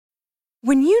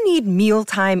When you need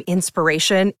mealtime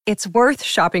inspiration, it's worth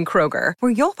shopping Kroger,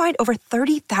 where you'll find over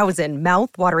 30,000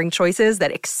 mouth-watering choices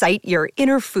that excite your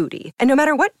inner foodie. And no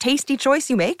matter what tasty choice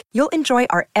you make, you'll enjoy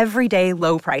our everyday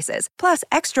low prices, plus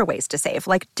extra ways to save,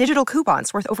 like digital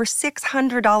coupons worth over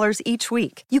 $600 each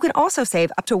week. You can also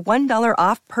save up to $1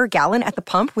 off per gallon at the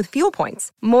pump with fuel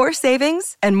points. More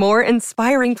savings and more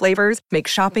inspiring flavors make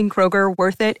shopping Kroger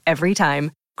worth it every time.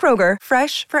 Kroger,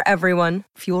 fresh for everyone.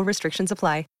 Fuel restrictions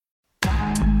apply.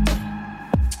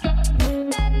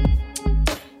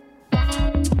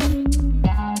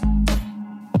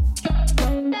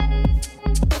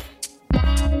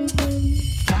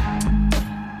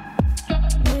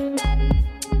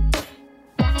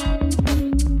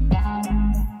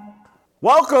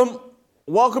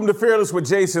 Welcome to Fearless with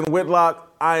Jason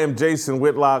Whitlock. I am Jason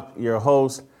Whitlock, your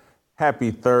host. Happy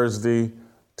Thursday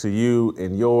to you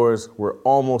and yours. We're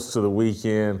almost to the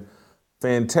weekend.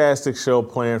 Fantastic show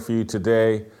planned for you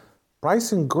today.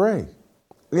 Bryson Gray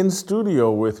in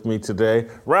studio with me today.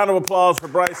 Round of applause for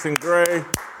Bryson Gray.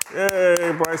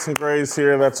 Yay, Bryson Gray's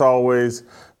here. That's always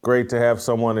great to have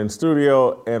someone in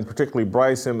studio, and particularly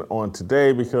Bryson on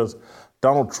today because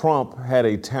Donald Trump had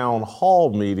a town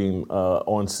hall meeting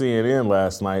on CNN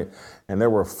last night, and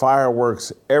there were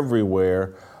fireworks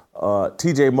everywhere.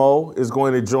 TJ Moe is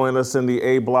going to join us in the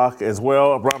A block as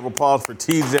well. A round of applause for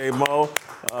TJ Moe.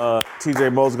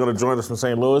 TJ Moe is going to join us from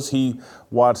St. Louis. He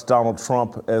watched Donald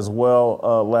Trump as well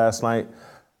last night.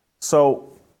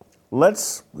 So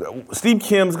Steve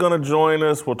Kim's going to join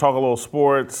us. We'll talk a little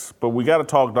sports, but we got to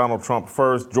talk Donald Trump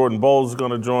first. Jordan Bowles is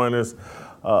going to join us,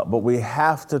 but we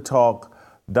have to talk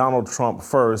Donald Trump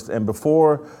first. And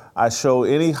before I show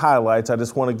any highlights, I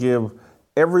just want to give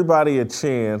everybody a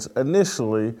chance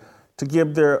initially to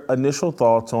give their initial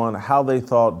thoughts on how they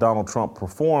thought Donald Trump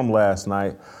performed last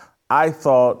night. I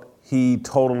thought he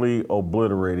totally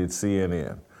obliterated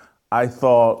CNN. I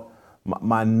thought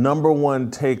my number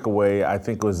one takeaway, I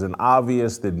think was an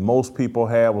obvious that most people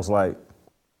had, was like,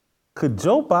 could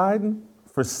Joe Biden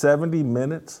for 70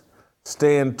 minutes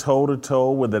stand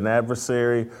toe-to-toe with an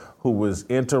adversary who was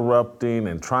interrupting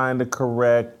and trying to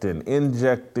correct and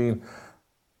injecting?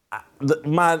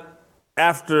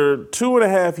 After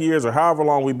 2.5 years or however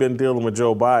long we've been dealing with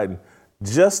Joe Biden,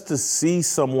 just to see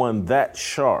someone that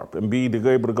sharp and be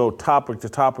able to go topic to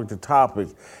topic to topic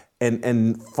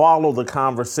and follow the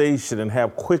conversation and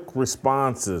have quick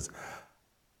responses,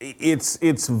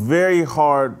 it's very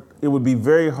hard. It would be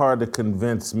very hard to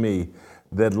convince me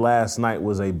that last night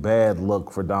was a bad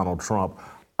look for Donald Trump.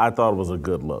 I thought it was a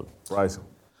good look. Bryson?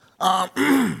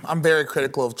 I'm very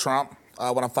critical of Trump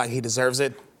when I feel like he deserves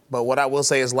it. But what I will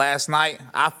say is last night,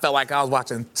 I felt like I was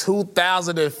watching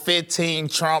 2015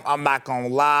 Trump. I'm not going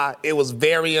to lie. It was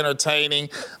very entertaining.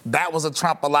 That was a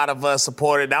Trump a lot of us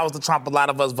supported. That was the Trump a lot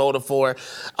of us voted for.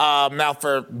 Now,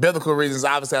 for biblical reasons,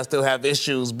 obviously, I still have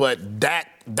issues. But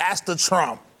that's the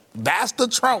Trump. That's the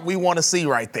Trump we want to see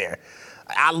right there.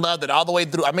 I loved it all the way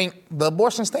through. I mean, the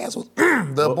abortion stance was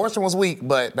abortion was weak,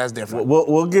 but that's different.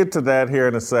 We'll get to that here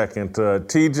in a second.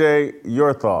 TJ,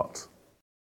 your thoughts?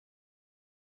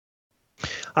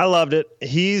 I loved it.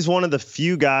 He's one of the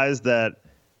few guys that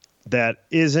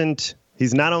isn't.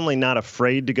 He's not only not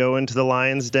afraid to go into the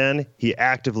lion's den, he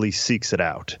actively seeks it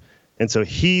out. And so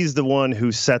he's the one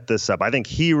who set this up. I think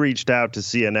he reached out to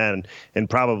CNN and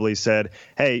probably said,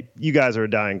 hey, you guys are a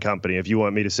dying company. If you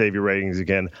want me to save your ratings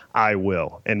again, I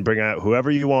will. And bring out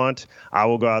whoever you want. I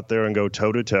will go out there and go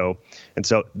toe-to-toe. And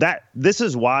so this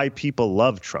is why people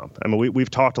love Trump. I mean, we've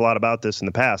talked a lot about this in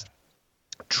the past.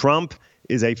 Trump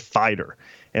is a fighter.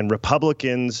 And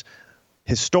Republicans,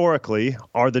 historically,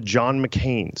 are the John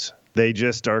McCains. They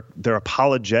just are. They're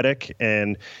apologetic,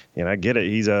 and I get it.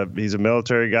 He's a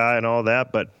military guy and all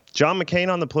that, but John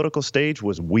McCain on the political stage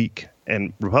was weak,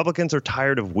 and Republicans are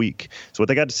tired of weak. So what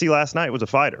they got to see last night was a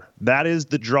fighter. That is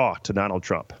the draw to Donald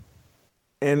Trump.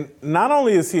 And not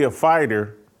only is he a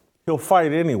fighter, he'll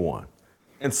fight anyone.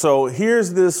 And so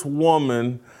here's this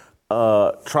woman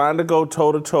trying to go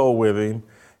toe to toe with him,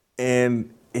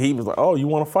 and he was like, "Oh, you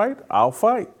want to fight? I'll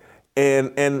fight."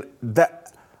 And that.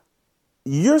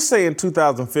 You're saying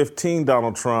 2015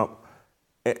 Donald Trump,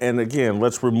 and again,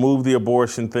 let's remove the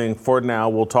abortion thing for now.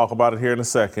 We'll talk about it here in a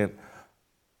second.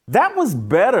 That was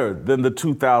better than the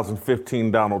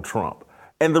 2015 Donald Trump.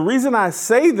 And the reason I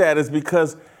say that is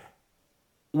because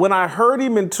when I heard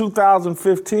him in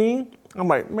 2015, I'm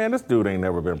like, man, this dude ain't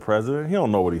never been president. He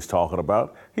don't know what he's talking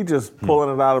about. He just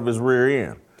pulling it out of his rear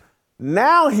end.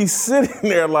 Now he's sitting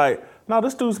there like, no,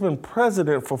 this dude's been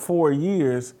president for 4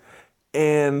 years,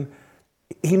 and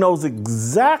he knows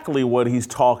exactly what he's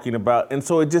talking about. And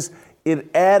so it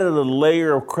added a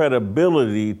layer of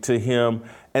credibility to him.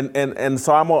 And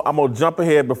so I'm gonna jump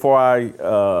ahead before I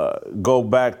go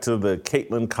back to the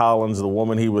Caitlin Collins, the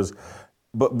woman he was.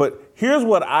 But here's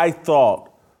what I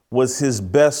thought was his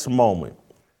best moment.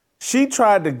 She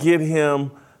tried to get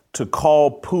him to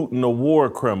call Putin a war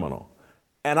criminal.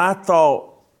 And I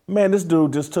thought, man, this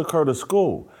dude just took her to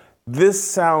school. This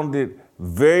sounded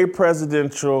very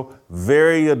presidential,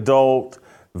 very adult,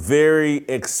 very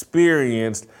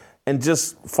experienced, and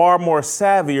just far more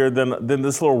savvier than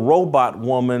this little robot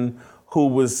woman who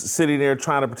was sitting there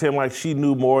trying to pretend like she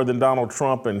knew more than Donald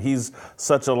Trump and he's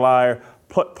such a liar.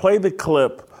 Play the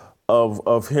clip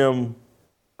of him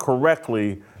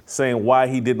correctly saying why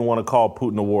he didn't want to call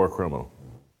Putin a war criminal.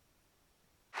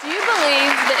 Do you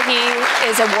believe that he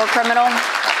is a war criminal?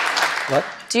 What?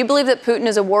 Do you believe that Putin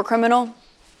is a war criminal?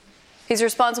 He's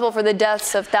responsible for the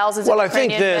deaths of thousands of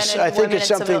Ukrainian men and women and I think it's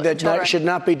something that should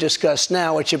not be discussed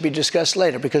now. It should be discussed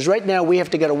later, because right now we have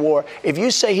to get a war. If you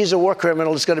say he's a war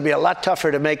criminal, it's going to be a lot tougher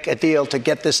to make a deal to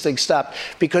get this thing stopped.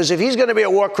 Because if he's going to be a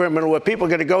war criminal where people are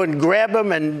going to go and grab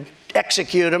him and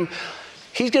execute him,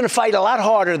 he's going to fight a lot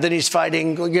harder than he's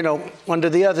fighting, under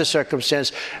the other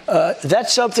circumstance.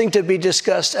 That's something to be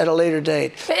discussed at a later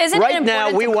date. Right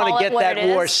now, we want to get that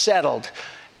war settled.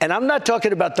 And I'm not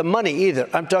talking about the money either.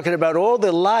 I'm talking about all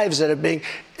the lives that are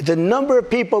the number of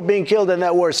people being killed in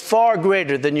that war is far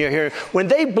greater than you're hearing. When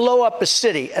they blow up a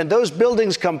city and those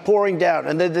buildings come pouring down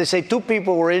and then they say 2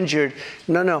 people were injured,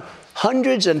 no,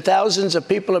 hundreds and thousands of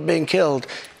people are being killed,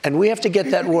 and we have to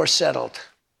get that war settled.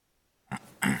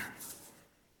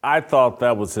 I thought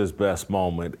that was his best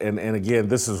moment. And again,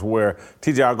 this is where,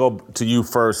 TJ, I'll go to you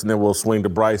first and then we'll swing to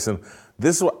Bryson.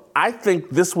 I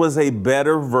think this was a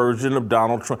better version of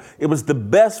Donald Trump. It was the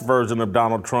best version of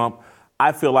Donald Trump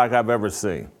I feel like I've ever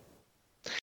seen.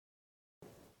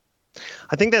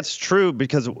 I think that's true,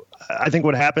 because I think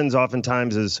what happens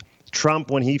oftentimes is Trump,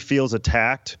 when he feels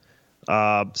attacked,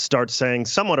 starts saying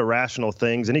somewhat irrational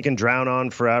things, and he can drown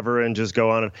on forever and just go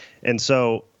on. And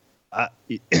so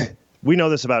we know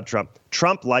this about Trump.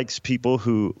 Trump likes people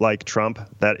who like Trump,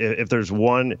 that if you're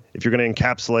going to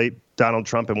encapsulate Donald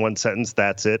Trump in one sentence,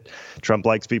 that's it. Trump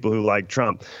likes people who like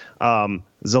Trump.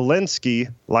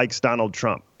 Zelensky likes Donald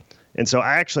Trump. And so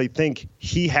I actually think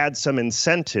he had some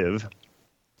incentive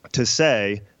to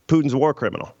say Putin's a war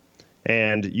criminal.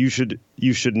 And you should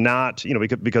not,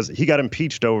 because he got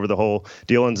impeached over the whole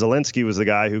deal. And Zelensky was the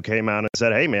guy who came out and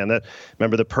said, hey, man,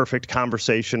 remember the perfect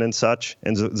conversation and such?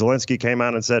 And Zelensky came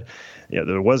out and said,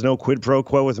 there was no quid pro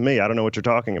quo with me. I don't know what you're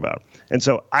talking about. And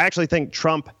so I actually think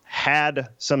Trump had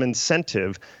some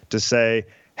incentive to say,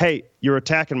 hey, you're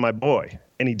attacking my boy.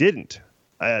 And he didn't.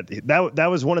 That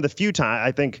was one of the few times,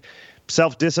 I think,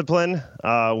 self-discipline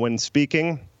when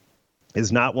speaking is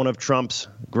not one of Trump's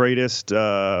greatest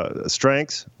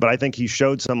strengths, but I think he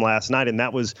showed some last night. And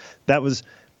that was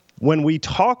when we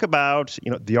talk about,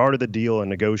 the art of the deal and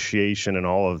negotiation and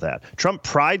all of that. Trump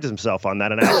prides himself on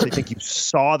that. And I actually think you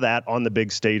saw that on the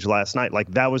big stage last night.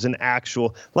 Like, that was an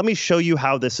actual, let me show you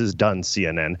how this is done,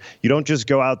 CNN. You don't just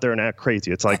go out there and act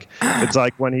crazy. It's like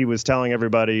when he was telling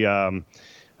everybody,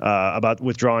 about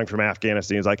withdrawing from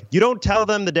Afghanistan. He's like, you don't tell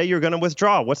them the day you're going to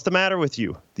withdraw. What's the matter with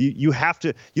you? You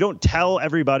don't tell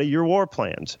everybody your war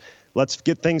plans. Let's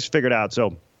get things figured out.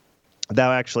 So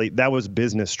that was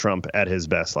business Trump at his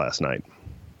best last night.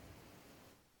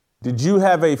 Did you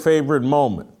have a favorite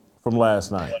moment from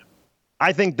last night?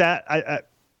 I think that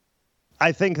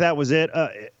I think that was it.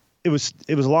 It was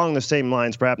along the same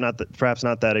lines, perhaps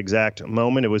not that exact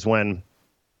moment. It was when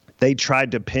they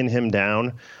tried to pin him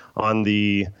down on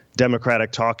the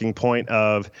Democratic talking point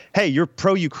of, hey, you're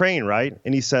pro-Ukraine, right?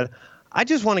 And he said, I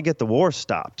just want to get the war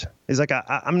stopped. He's like,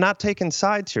 I'm not taking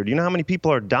sides here. Do you know how many people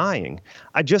are dying?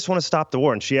 I just want to stop the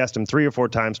war. And she asked him 3 or 4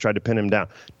 times, tried to pin him down.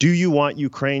 Do you want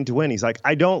Ukraine to win? He's like,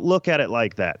 I don't look at it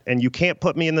like that. And you can't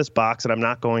put me in this box, and I'm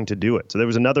not going to do it. So there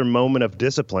was another moment of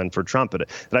discipline for Trump that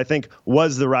I think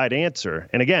was the right answer.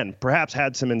 And again, perhaps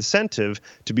had some incentive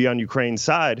to be on Ukraine's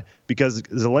side, because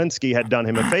Zelensky had done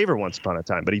him a favor once upon a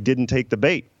time, but he didn't take the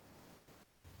bait.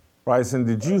 Bryson,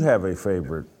 did you have a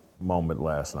favorite moment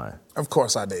last night? Of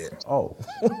course I did. Oh.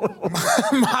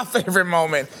 My favorite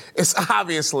moment is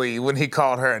obviously when he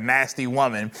called her a nasty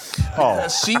woman. Oh.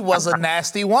 She was a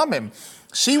nasty woman.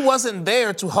 She wasn't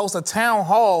there to host a town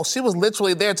hall. She was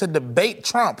literally there to debate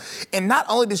Trump. And not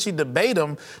only did she debate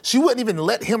him, she wouldn't even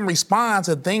let him respond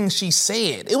to things she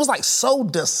said. It was like so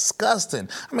disgusting.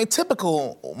 I mean,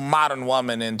 typical modern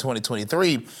woman in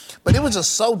 2023. But it was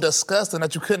just so disgusting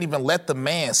that you couldn't even let the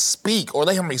man speak or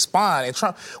let him respond.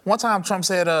 And one time Trump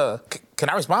said, can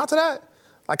I respond to that?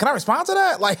 Like, can I respond to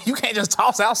that? Like, you can't just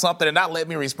toss out something and not let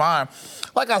me respond.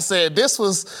 Like I said, I can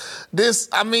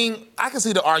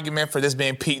see the argument for this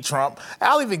being peak Trump.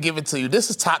 I'll even give it to you. This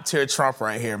is top-tier Trump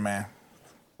right here, man.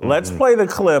 Let's play the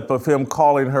clip of him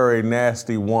calling her a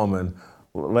nasty woman.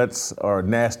 Or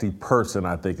nasty person,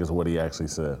 I think is what he actually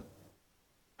said.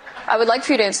 I would like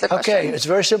for you to answer the question. Okay, it's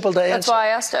very simple to answer. That's why I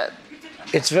asked it.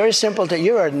 It's very simple to,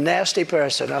 you're a nasty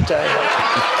person, I'll tell you.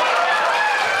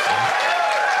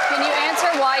 Can you answer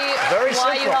why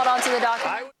you held on to the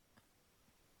document?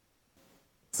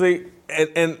 See,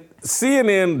 and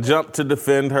CNN jumped to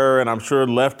defend her, and I'm sure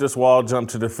leftist wall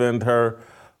jumped to defend her.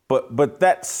 But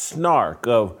that snark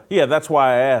of, yeah, that's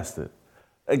why I asked it.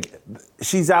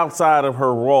 She's outside of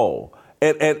her role.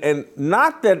 And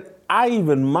not that I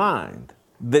even mind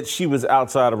that she was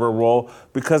outside of her role,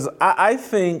 because I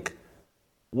think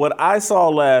what I saw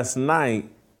last night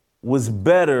was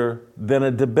better than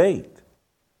a debate.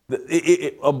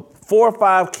 4 or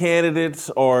 5 candidates,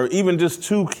 or even just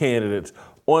 2 candidates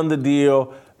on the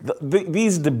deal.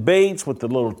 These debates with the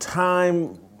little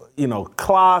time,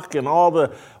 clock and all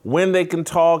the when they can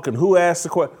talk and who asked the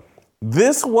question.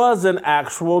 This was an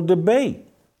actual debate.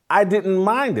 I didn't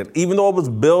mind it. Even though it was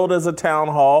billed as a town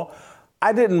hall,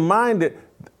 I didn't mind it.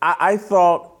 I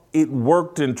thought it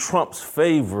worked in Trump's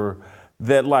favor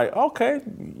that, like, okay,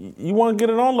 you want to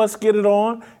get it on? Let's get it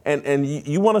on. And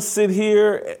you want to sit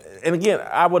here. And again,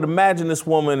 I would imagine this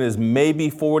woman is maybe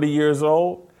 40 years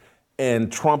old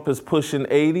and Trump is pushing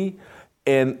 80.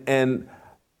 And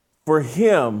for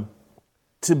him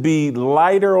to be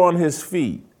lighter on his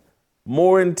feet,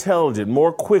 more intelligent,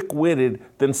 more quick-witted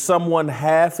than someone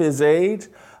half his age,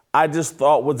 I just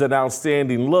thought was an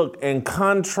outstanding look. And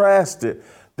contrasted,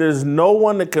 there's no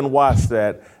one that can watch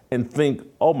that and think,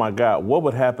 oh my God, what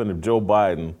would happen if Joe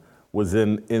Biden was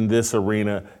in this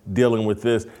arena dealing with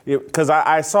this? Because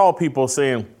I saw people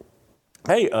saying,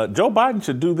 hey, Joe Biden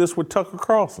should do this with Tucker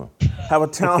Carlson, have a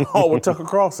town hall with Tucker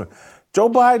Carlson. Joe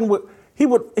Biden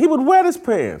would wet his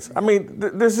pants. I mean,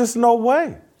 there's just no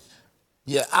way.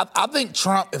 Yeah, I think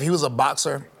Trump, if he was a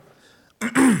boxer,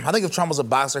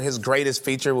 his greatest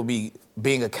feature would be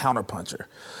being a counterpuncher.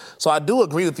 So I do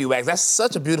agree with you, Wags. That's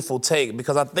such a beautiful take,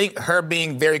 because I think her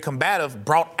being very combative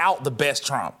brought out the best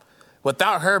Trump.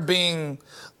 Without her being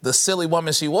the silly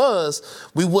woman she was,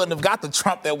 we wouldn't have got the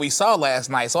Trump that we saw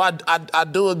last night. So I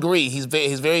do agree. He's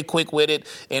very quick-witted,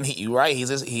 and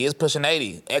he is pushing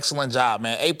 80. Excellent job,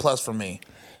 man. A+ for me.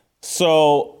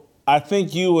 So I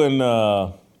think you and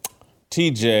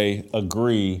TJ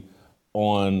agree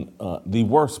on the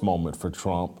worst moment for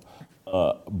Trump.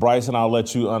 Bryson, I'll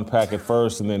let you unpack it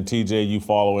first, and then TJ, you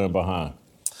follow in behind.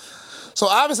 So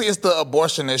obviously it's the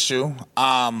abortion issue,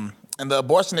 and the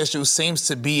abortion issue seems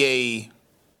to be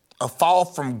a fall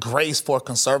from grace for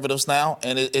conservatives now,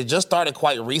 and it just started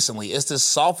quite recently. It's this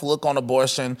soft look on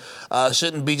abortion,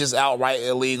 shouldn't be just outright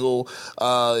illegal,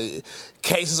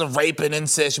 cases of rape and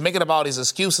incest. You're making up all these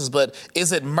excuses, but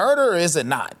is it murder or is it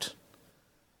not?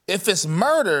 If it's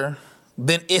murder,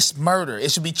 then it's murder.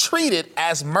 It should be treated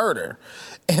as murder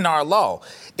in our law.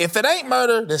 If it ain't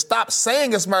murder, then stop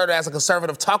saying it's murder as a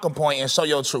conservative talking point and show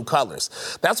your true colors.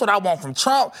 That's what I want from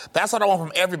Trump. That's what I want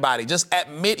from everybody. Just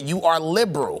admit you are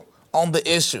liberal on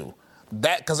the issue.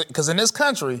 That because in this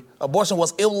country, abortion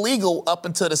was illegal up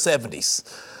until the 70s.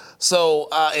 So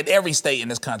in every state in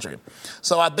this country.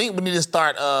 So I think we need to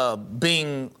start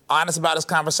being honest about this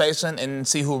conversation and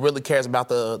see who really cares about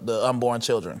the unborn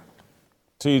children.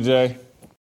 TJ.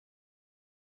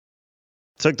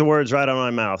 Took the words right out of my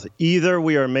mouth. Either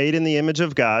we are made in the image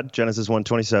of God, Genesis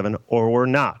 1:27, or we're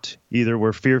not. Either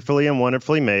we're fearfully and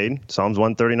wonderfully made, Psalms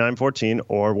 139:14,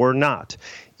 or we're not.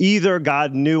 Either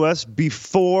God knew us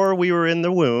before we were in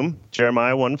the womb,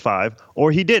 Jeremiah 1:5,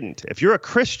 or he didn't. If you're a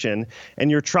Christian and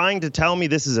you're trying to tell me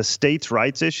this is a states'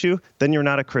 rights issue, then you're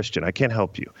not a Christian. I can't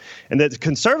help you. And that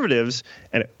conservatives,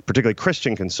 and particularly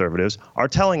Christian conservatives, are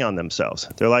telling on themselves.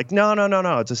 They're like, no,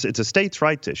 it's a states'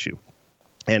 rights issue.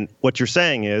 And what you're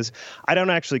saying is, I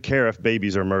don't actually care if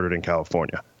babies are murdered in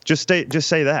California. Just say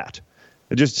that.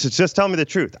 Just tell me the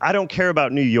truth. I don't care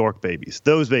about New York babies.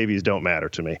 Those babies don't matter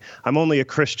to me. I'm only a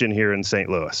Christian here in St.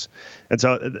 Louis. And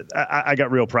so I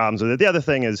got real problems with it. The other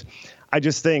thing is, I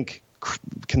just think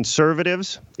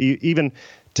conservatives, even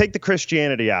take the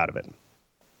Christianity out of it.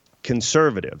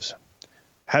 Conservatives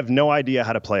have no idea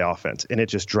how to play offense, and it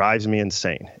just drives me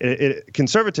insane.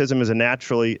 Conservatism is a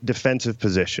naturally defensive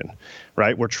position,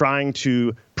 right? We're trying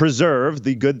to preserve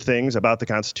the good things about the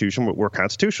Constitution. We're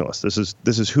constitutionalists.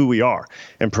 This is who we are.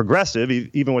 And progressive,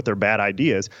 even with their bad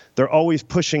ideas, they're always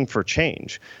pushing for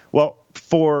change. Well,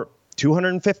 for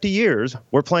 250 years,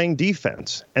 we're playing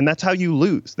defense, and that's how you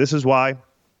lose. This is why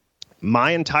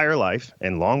my entire life,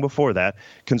 and long before that,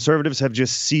 conservatives have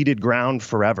just ceded ground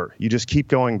forever. You just keep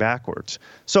going backwards.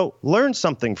 So learn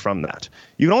something from that.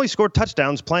 You can only score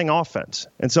touchdowns playing offense.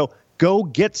 And so go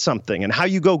get something. And how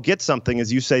you go get something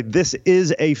is you say, this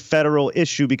is a federal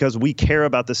issue because we care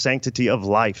about the sanctity of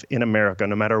life in America,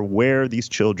 no matter where these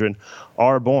children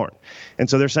are born. And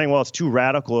so they're saying, well, it's too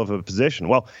radical of a position.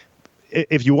 Well,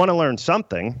 if you want to learn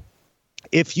something,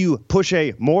 if you push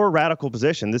a more radical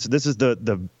position, this is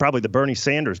the probably the Bernie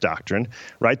Sanders doctrine,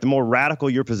 right? The more radical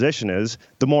your position is,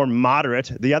 the more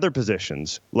moderate the other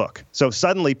positions look. So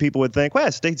suddenly people would think,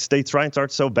 well, states' rights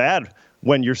aren't so bad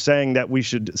when you're saying that we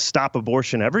should stop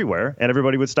abortion everywhere, and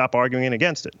everybody would stop arguing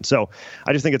against it. So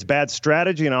I just think it's bad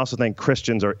strategy, and I also think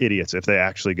Christians are idiots if they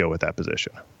actually go with that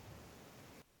position.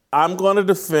 I'm going to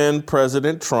defend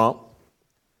President Trump.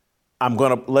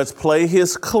 Let's play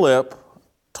his clip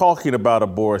talking about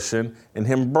abortion and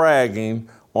him bragging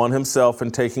on himself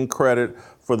and taking credit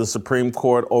for the Supreme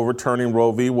Court overturning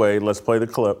Roe v. Wade. Let's play the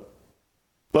clip.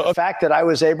 The fact that I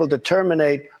was able to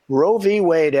terminate Roe v.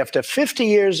 Wade after 50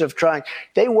 years of trying,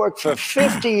 they worked for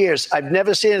 50 years. I've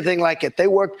never seen anything like it. They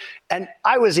worked, and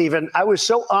I was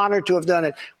so honored to have done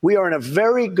it. We are in a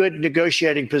very good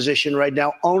negotiating position right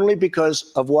now, only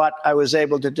because of what I was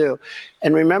able to do.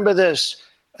 And remember this,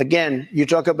 again, you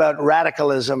talk about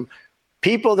radicalism.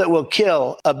 People that will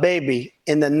kill a baby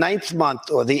in the 9th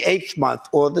month or the 8th month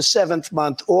or the 7th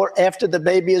month or after the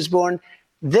baby is born,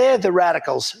 they're the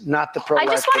radicals, not the pro-life.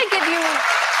 I just want to give you...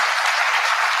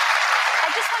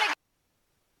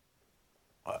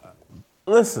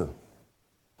 Listen,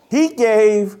 he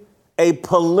gave a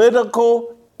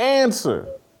political answer.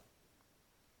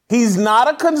 He's not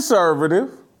a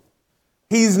conservative.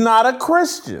 He's not a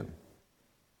Christian.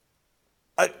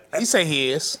 He say he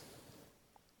is.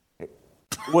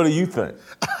 What do you think?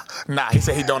 Nah, he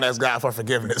said he don't ask God for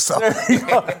forgiveness. So,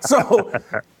 so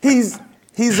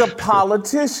he's a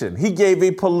politician. He gave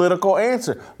a political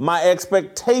answer. My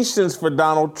expectations for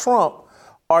Donald Trump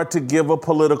are to give a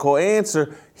political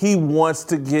answer. He wants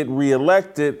to get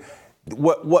reelected.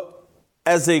 What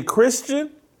as a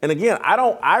Christian, and again,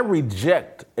 I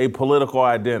reject a political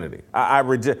identity. I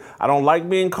don't like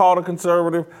being called a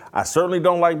conservative. I certainly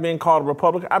don't like being called a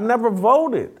Republican. I've never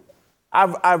voted.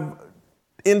 I've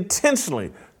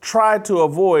intentionally tried to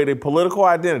avoid a political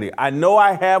identity. I know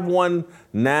I have one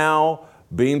now,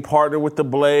 being partnered with the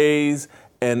Blaze,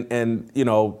 and you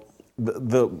know,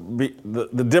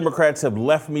 the Democrats have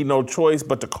left me no choice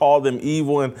but to call them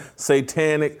evil and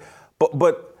satanic.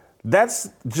 But that's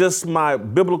just my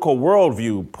biblical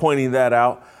worldview pointing that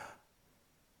out.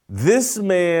 This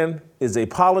man is a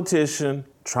politician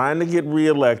trying to get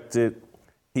reelected.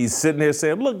 He's sitting there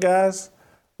saying, look, guys,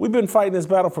 we've been fighting this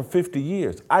battle for 50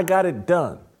 years. I got it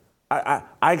done.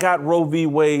 I got Roe v.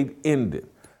 Wade ended.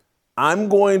 I'm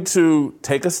going to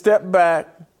take a step back,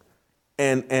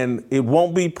 and it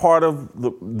won't be part of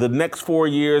the next 4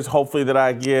 years, hopefully, that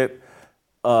I get.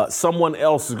 Someone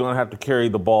else is going to have to carry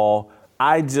the ball.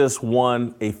 I just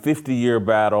won a 50-year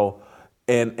battle,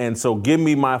 and so give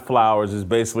me my flowers is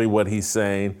basically what he's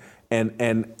saying.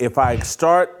 And if I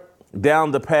start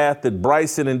down the path that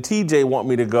Bryson and TJ want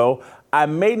me to go, I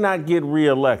may not get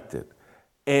reelected.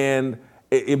 And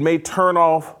it may turn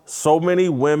off so many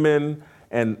women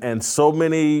and so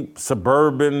many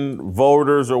suburban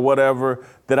voters or whatever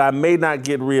that I may not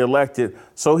get reelected.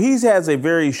 So he has a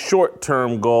very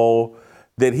short-term goal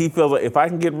that he feels like if I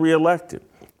can get reelected,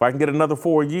 if I can get another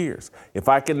 4 years, if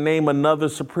I can name another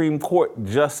Supreme Court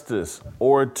justice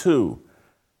or two,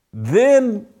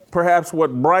 then perhaps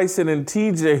what Bryson and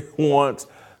TJ wants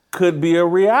could be a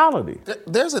reality.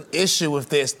 There's an issue with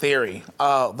this theory.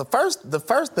 The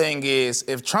first thing is,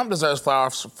 if Trump deserves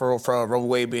flowers for Roe v.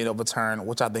 Wade being overturned,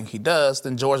 which I think he does,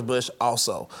 then George Bush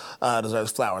also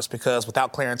deserves flowers, because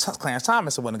without Clarence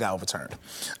Thomas, it wouldn't have got overturned.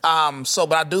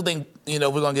 But I do think, we're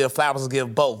going to give flowers to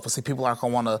give both. But see, people aren't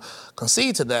going to want to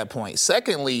concede to that point.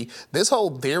 Secondly, this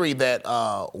whole theory that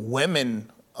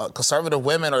women, conservative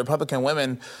women or Republican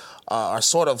women, are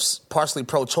sort of partially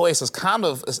pro-choice it's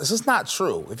just not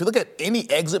true. If you look at any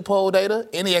exit poll data,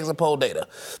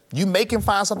 you can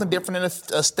find something different in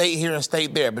a state here and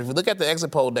state there. But if you look at the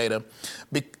exit poll data,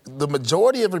 the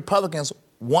majority of Republicans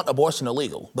want abortion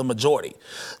illegal, the majority.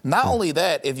 Not only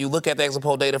that, if you look at the exit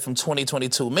poll data from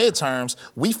 2022 midterms,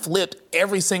 we flipped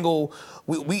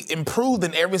we improved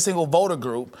in every single voter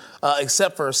group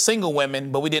except for single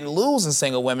women, but we didn't lose in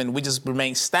single women. We just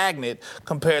remained stagnant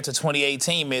compared to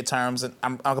 2018 midterms, and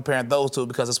I'm comparing those two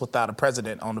because it's without a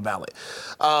president on the ballot.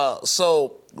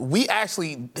 So we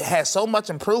actually had so much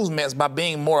improvements by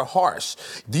being more harsh.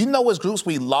 Do you know which groups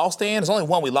we lost in? There's only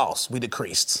one we lost. We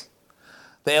decreased.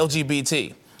 the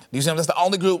LGBT. You see, that's the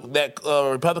only group that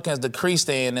Republicans decreased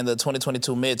in the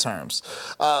 2022 midterms.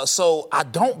 So I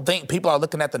don't think people are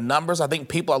looking at the numbers. I think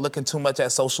people are looking too much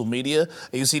at social media.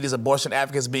 And you see these abortion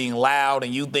advocates being loud,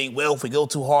 and you think, well, if we go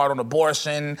too hard on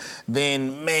abortion,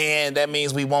 then, man, that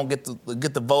means we won't get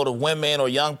the vote of women or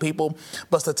young people.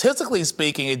 But statistically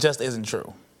speaking, it just isn't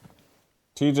true.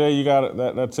 TJ, you got it.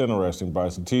 That's interesting,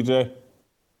 Bryson. TJ?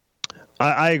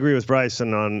 I agree with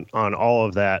Bryson on all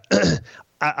of that.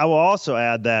 I will also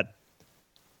add that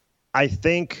I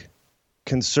think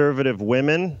conservative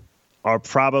women are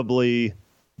probably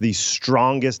the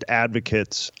strongest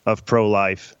advocates of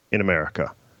pro-life in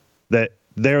America. That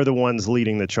they're the ones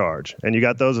leading the charge. And you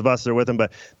got those of us that are with them,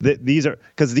 but these are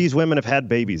because these women have had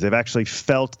babies. They've actually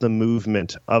felt the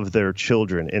movement of their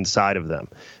children inside of them.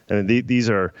 And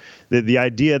these are the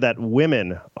idea that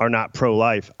women are not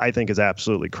pro-life, I think, is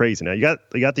absolutely crazy. Now, you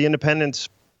got the independents,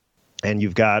 and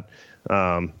you've got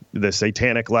the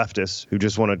satanic leftists who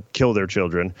just want to kill their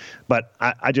children. But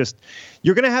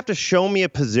you're going to have to show me a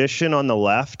position on the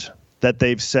left that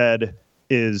they've said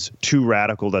is too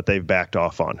radical that they've backed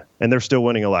off on, and they're still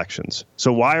winning elections.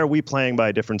 So why are we playing by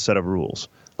a different set of rules?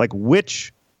 Like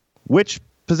which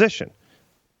position?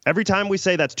 Every time we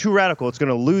say that's too radical, it's going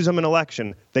to lose them an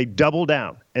election, they double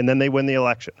down, and then they win the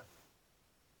election.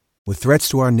 With threats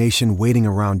to our nation waiting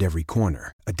around every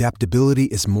corner, adaptability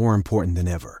is more important than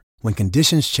ever. When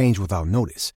conditions change without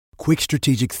notice, quick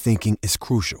strategic thinking is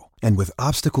crucial. And with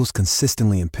obstacles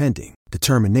consistently impending,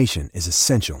 determination is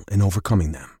essential in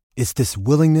overcoming them. It's this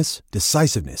willingness,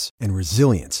 decisiveness, and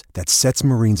resilience that sets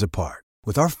Marines apart.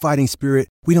 With our fighting spirit,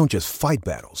 we don't just fight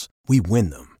battles, we win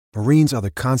them. Marines are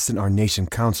the constant our nation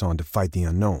counts on to fight the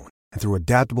unknown. And through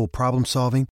adaptable problem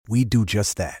solving, we do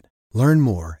just that. Learn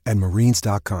more at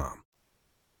Marines.com.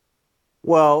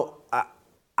 Well,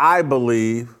 I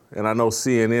believe, and I know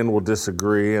CNN will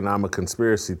disagree, and I'm a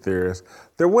conspiracy theorist,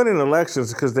 they're winning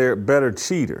elections because they're better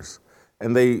cheaters,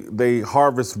 and they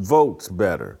harvest votes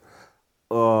better.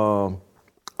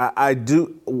 I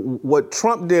do what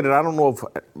Trump did, and I don't know if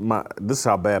this is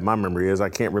how bad my memory is. I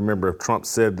can't remember if Trump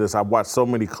said this. I watched so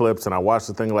many clips, and I watched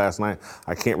the thing last night.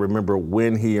 I can't remember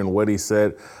when he and what he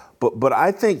said, but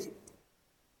I think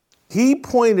he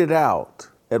pointed out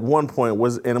at one point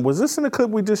was this in the clip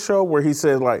we just showed where he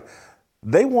said, like,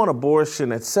 they want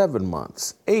abortion at 7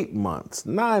 months, 8 months,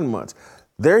 9 months.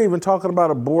 They're even talking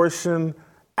about abortion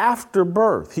after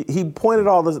birth. He pointed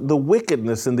all the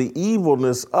wickedness and the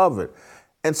evilness of it.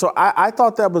 And so I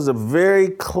thought that was a very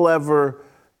clever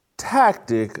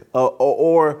tactic,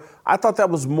 or I thought that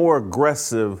was more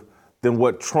aggressive than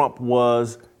what Trump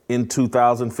was in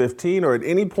 2015 or at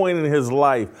any point in his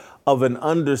life of an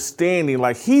understanding,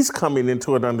 like he's coming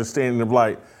into an understanding of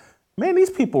like, man, these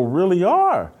people really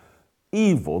are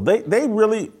evil. They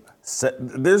really,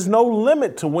 there's no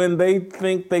limit to when they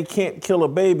think they can't kill a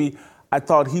baby. I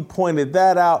thought he pointed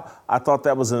that out. I thought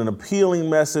that was an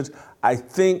appealing message. I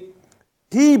think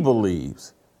he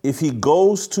believes if he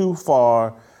goes too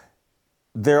far,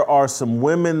 there are some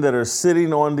women that are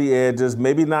sitting on the edges,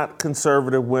 maybe not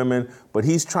conservative women, but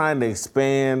he's trying to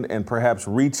expand and perhaps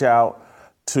reach out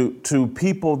to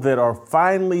people that are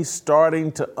finally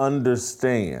starting to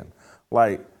understand,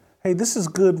 like, hey, this is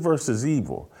good versus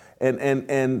evil.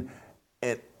 And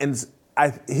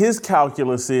his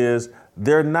calculus is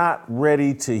they're not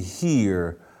ready to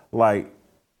hear, like,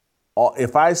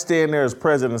 if I stand there as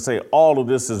president and say all of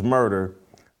this is murder,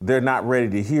 they're not ready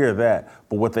to hear that.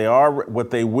 But what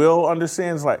they will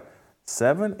understand is like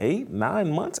 7, 8,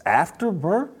 9 months after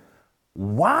birth.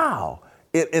 Wow.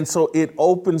 And so it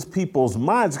opens people's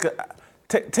minds.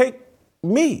 Take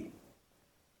me.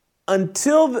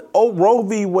 Until Roe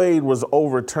v. Wade was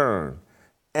overturned,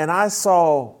 and I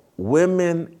saw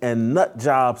women and nut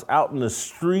jobs out in the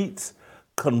streets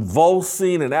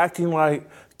convulsing and acting like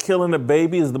killing a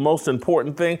baby is the most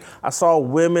important thing. I saw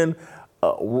women,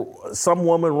 some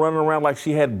woman running around like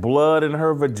she had blood in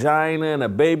her vagina and a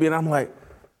baby, and I'm like,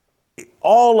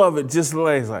 all of it just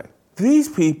lays like, these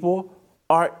people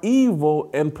are evil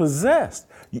and possessed.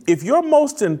 If your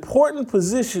most important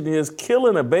position is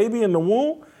killing a baby in the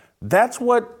womb, that's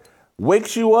what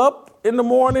wakes you up in the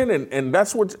morning, and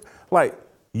that's what, like,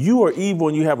 you are evil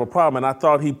and you have a problem. And I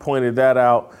thought he pointed that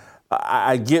out.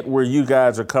 I get where you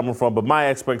guys are coming from, but my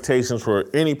expectations for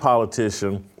any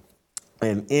politician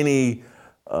and any,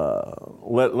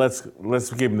 let's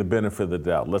give him the benefit of the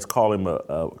doubt. Let's call him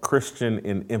a Christian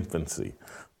in infancy.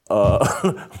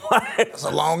 That's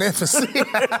a long infancy.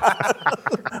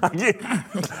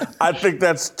 I think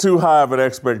that's too high of an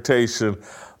expectation.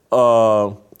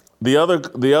 The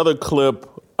other clip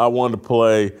I wanted to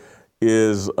play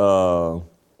is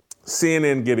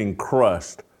CNN getting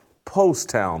crushed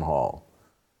post-town hall.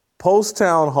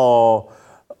 Post-town hall,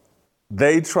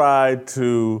 they tried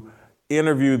to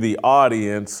interview the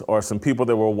audience or some people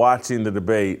that were watching the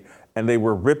debate, and they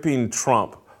were ripping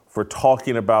Trump for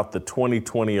talking about the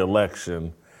 2020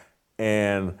 election.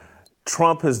 And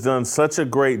Trump has done such a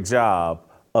great job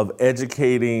of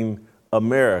educating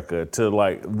America to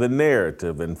like the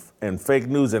narrative and fake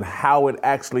news and how it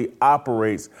actually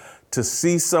operates. To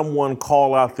see someone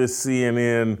call out this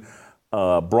CNN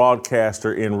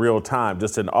broadcaster in real time,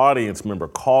 just an audience member,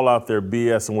 call out their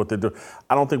BS and what they're doing.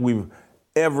 I don't think we've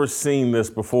ever seen this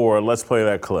before. Let's play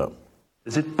that clip.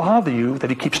 Does it bother you that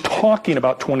he keeps talking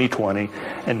about 2020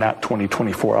 and not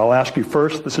 2024? I'll ask you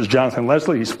first. This is Jonathan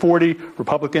Leslie. He's 40,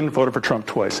 Republican, voted for Trump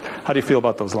twice. How do you feel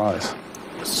about those lies?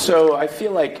 So I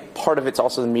feel like part of it's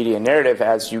also the media narrative,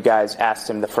 as you guys asked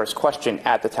him the first question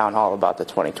at the town hall about the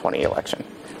 2020 election,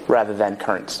 rather than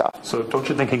current stuff. So don't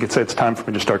you think he could say it's time for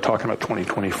me to start talking about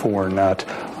 2024, not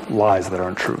lies that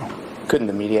aren't true? Couldn't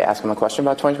the media ask him a question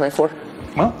about 2024?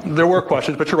 Well, there were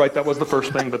questions, but you're right, that was the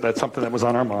first thing, but that's something that was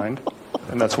on our mind,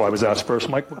 and that's why I was asked first.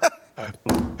 Mike?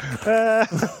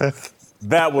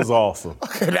 That was awesome.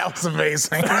 Okay, that was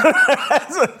amazing.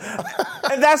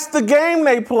 And that's the game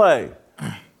they play.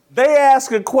 They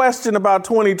ask a question about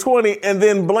 2020 and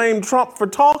then blame Trump for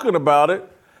talking about it.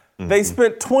 Mm-hmm. They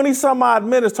spent 20 some odd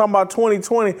minutes talking about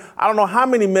 2020. I don't know how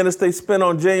many minutes they spent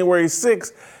on January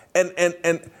 6th.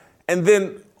 And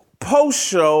then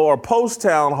post-show or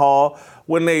post-town hall,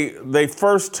 when they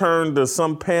first turned to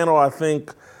some panel, I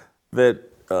think that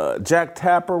Jack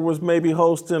Tapper was maybe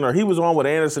hosting, or he was on with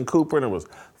Anderson Cooper, and it was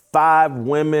 5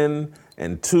 women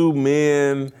and 2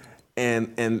 men,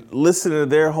 and listening to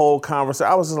their whole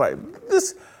conversation. I was just like,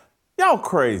 y'all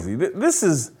crazy. This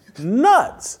is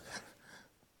nuts.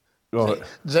 Go ahead.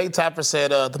 Jay Tapper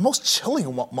said the most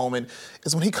chilling moment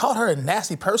is when he called her a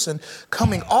nasty person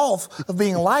coming off of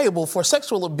being liable for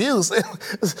sexual abuse.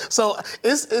 So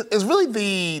it's really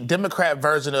the Democrat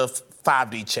version of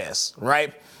 5D chess,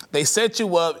 right? They set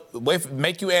you up,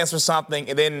 make you answer something,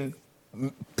 and then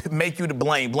make you to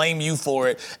blame you for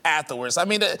it afterwards. I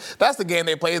mean, that's the game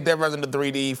they play. It's their version of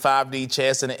 3D, 5D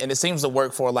chess, and it seems to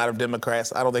work for a lot of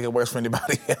Democrats. I don't think it works for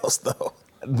anybody else, though.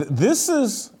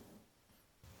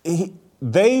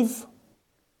 They've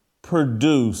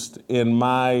produced, in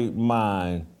my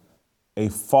mind, a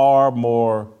far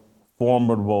more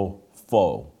formidable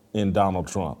foe in Donald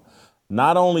Trump.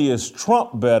 Not only is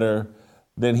Trump better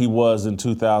than he was in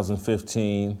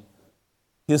 2015,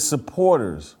 his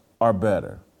supporters are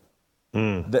better.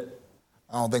 I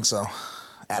don't think so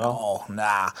at all.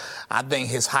 Nah. I think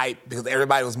his hype, because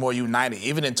everybody was more united.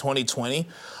 Even in 2020,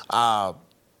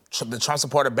 the Trump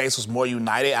supporter base was more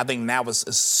united. I think now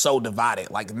it's so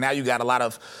divided. Like, now you got a lot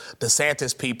of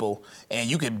DeSantis people, and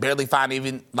you can barely find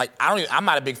even, like, I'm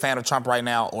not a big fan of Trump right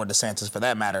now, or DeSantis for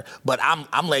that matter, but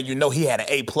I'm letting you know he had an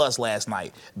A+ last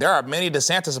night. There are many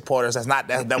DeSantis supporters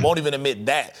that won't even admit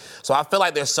that. So I feel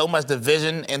like there's so much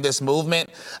division in this movement.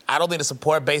 I don't think the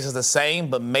support base is the same,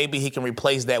 but maybe he can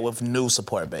replace that with new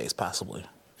support base, possibly.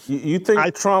 You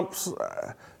think Trump's...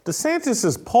 DeSantis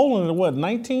is polling at what,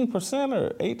 19%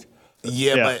 or 8%?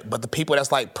 Yeah, but the people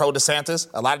that's like pro DeSantis,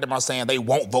 a lot of them are saying they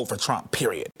won't vote for Trump,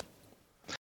 period.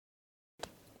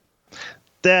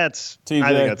 I think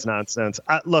that's nonsense.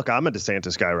 Look, I'm a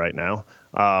DeSantis guy right now.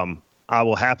 I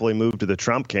will happily move to the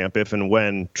Trump camp if and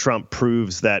when Trump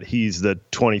proves that he's the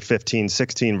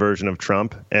 2015-16 version of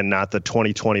Trump and not the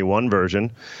 2021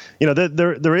 version. You know,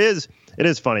 it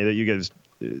is funny that you guys,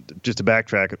 just to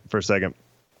backtrack for a second,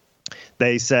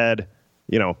 they said,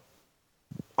 you know,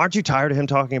 aren't you tired of him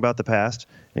talking about the past?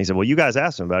 And he said, well, you guys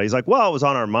asked him about it. He's like, well, it was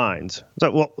on our minds. I was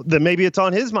like, well, then maybe it's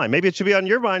on his mind. Maybe it should be on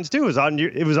your minds too. It was on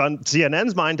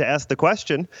CNN's mind to ask the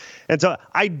question. And so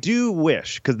I do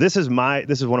wish, because this is one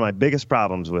of my biggest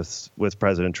problems with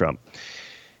President Trump.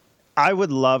 I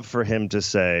would love for him to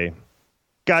say,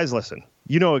 guys, listen,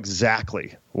 you know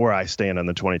exactly where I stand on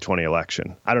the 2020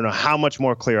 election. I don't know how much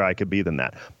more clear I could be than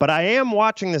that. But I am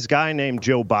watching this guy named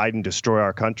Joe Biden destroy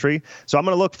our country. So I'm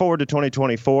going to look forward to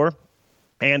 2024.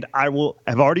 And I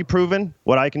have already proven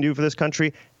what I can do for this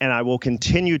country, and I will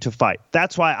continue to fight.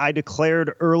 That's why I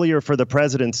declared earlier for the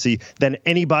presidency than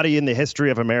anybody in the history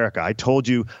of America. I told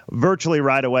you virtually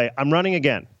right away, I'm running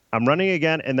again,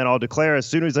 and then I'll declare as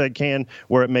soon as I can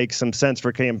where it makes some sense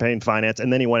for campaign finance,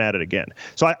 and then he went at it again.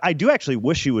 So I do actually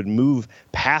wish he would move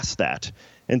past that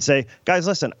and say, guys,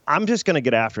 listen, I'm just going to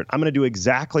get after it. I'm going to do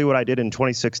exactly what I did in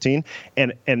 2016.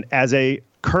 And as a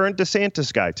current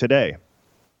DeSantis guy today,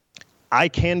 I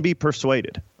can be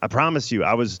persuaded. I promise you,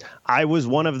 I was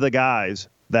one of the guys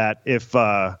that if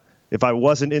If I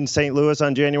wasn't in St. Louis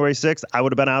on January 6th, I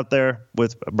would have been out there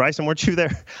with Bryson. Weren't you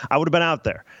there? I would have been out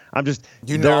there. I'm just,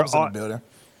 I was in the building.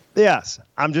 Yes.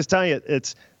 I'm just telling you,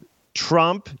 it's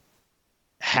Trump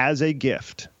has a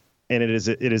gift, and it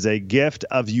is a gift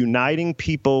of uniting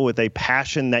people with a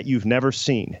passion that you've never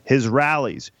seen. His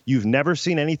rallies, you've never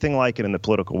seen anything like it in the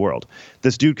political world.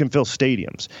 This dude can fill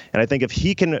stadiums. And I think if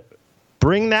he can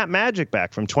bring that magic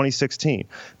back from 2016,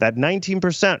 that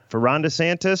 19% for Ron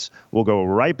DeSantis will go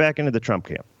right back into the Trump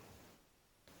camp.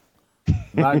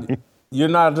 You're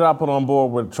not dropping on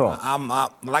board with Trump. I'm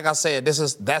like I said,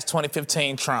 that's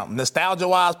 2015 Trump.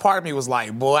 Nostalgia-wise, part of me was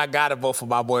like, boy, I got to vote for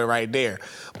my boy right there.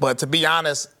 But to be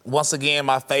honest, once again,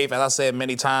 my faith, as I said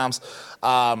many times,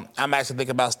 I'm actually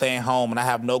thinking about staying home, and I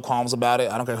have no qualms about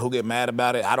it. I don't care who get mad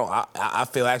about it. I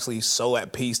feel actually so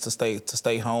at peace to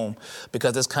stay home,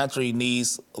 because this country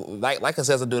needs, like it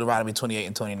says in Deuteronomy 28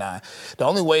 and 29, the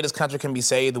only way this country can be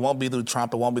saved, it won't be through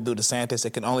Trump, it won't be through DeSantis,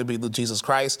 it can only be through Jesus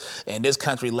Christ. And this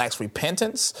country lacks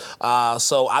repentance.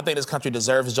 So I think this country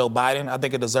deserves Joe Biden. I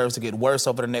think it deserves to get worse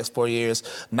over the next 4 years,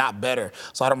 not better.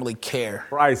 So I don't really care.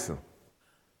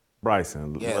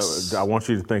 Bryson, yes. I want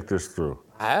you to think this through.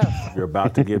 I have. You're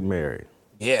about to get married.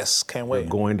 Yes, can't wait. You're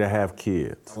going to have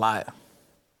kids. A lot.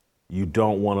 You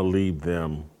don't want to leave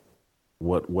them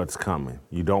what's coming.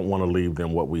 You don't want to leave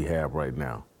them what we have right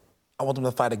now. I want them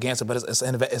to fight against it, but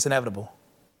it's inevitable.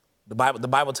 The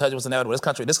Bible tells you it's inevitable. This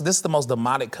country, this is the most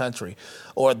demonic country,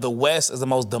 or the West is the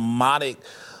most demonic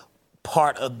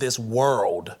part of this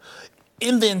world.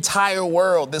 In the entire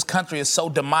world, this country is so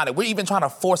demonic. We're even trying to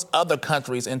force other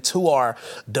countries into our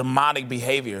demonic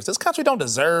behaviors. This country don't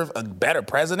deserve a better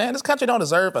president. This country don't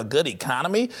deserve a good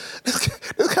economy.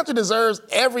 This country deserves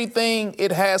everything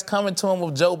it has coming to him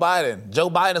with Joe Biden. Joe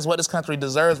Biden is what this country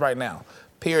deserves right now,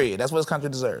 period. That's what this country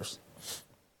deserves.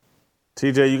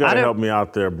 TJ, you got to help me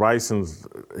out there.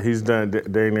 He's dang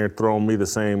near throwing me the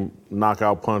same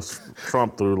knockout punch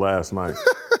Trump threw last night.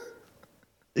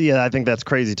 Yeah, I think that's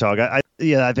crazy talk. I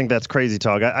think that's crazy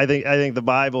talk. I think the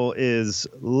Bible is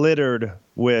littered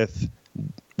with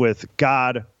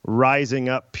God rising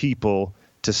up people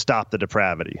to stop the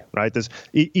depravity, right?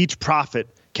 Each prophet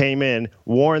came in,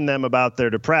 warned them about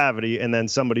their depravity, and then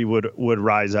somebody would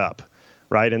rise up,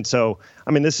 right? And so,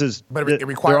 I mean, this is. But it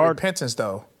requires repentance,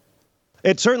 though.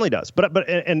 It certainly does. But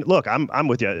look, I'm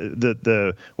with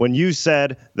you. When you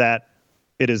said that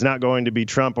it is not going to be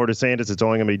Trump or DeSantis, it's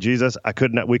only going to be Jesus,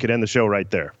 we could end the show right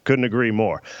there. Couldn't agree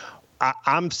more.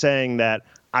 I'm saying that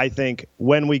I think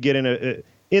when we get in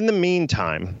the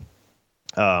meantime,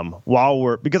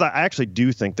 because I actually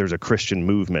do think there's a Christian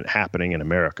movement happening in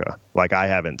America like I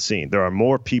haven't seen. There are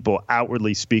more people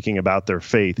outwardly speaking about their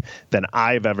faith than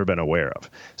I've ever been aware of.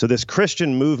 So this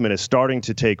Christian movement is starting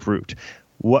to take root.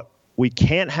 What we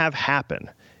can't have happen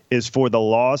is for the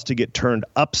laws to get turned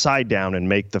upside down and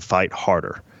make the fight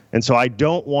harder. And so I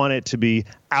don't want it to be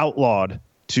outlawed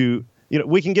to,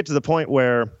 we can get to the point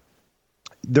where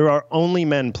there are only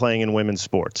men playing in women's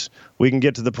sports. We can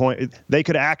get to the point they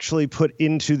could actually put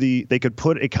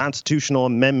a constitutional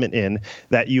amendment in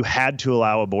that you had to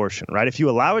allow abortion, right? If you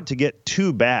allow it to get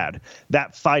too bad,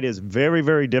 that fight is very,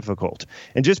 very difficult.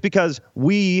 And just because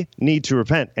we need to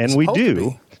repent, and we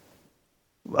do,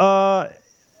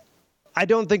 I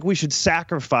don't think we should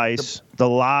sacrifice the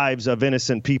lives of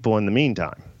innocent people in the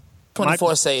meantime.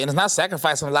 24 say, and it's not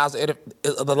sacrificing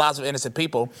the lives of innocent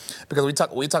people, because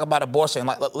we talk about abortion.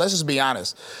 Like, let's just be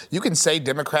honest. You can say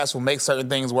Democrats will make certain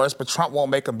things worse, but Trump won't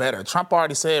make them better. Trump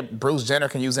already said Bruce Jenner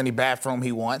can use any bathroom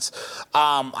he wants.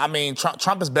 I mean,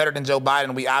 Trump is better than Joe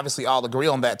Biden. We obviously all agree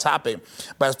on that topic.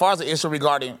 But as far as the issue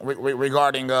regarding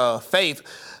faith,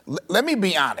 let me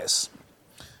be honest.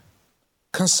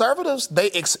 Conservatives, they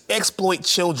exploit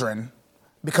children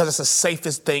because it's the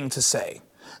safest thing to say.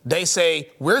 They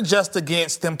say, we're just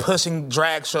against them pushing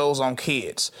drag shows on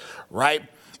kids, right?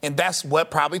 And that's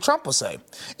what probably Trump will say.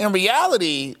 In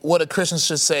reality, what a Christian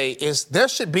should say is there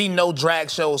should be no drag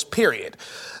shows, period.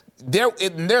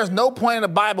 There's no point in the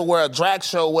Bible where a drag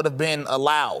show would have been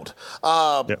allowed.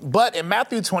 But in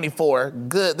Matthew 24,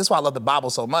 this is why I love the Bible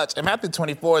so much. In Matthew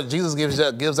 24, Jesus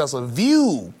gives us a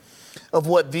view of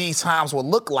what these times will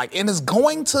look like. And it's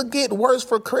going to get worse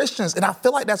for Christians. And I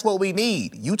feel like that's what we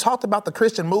need. You talked about the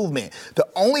Christian movement. The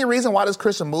only reason why this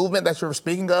Christian movement that you're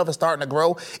speaking of is starting to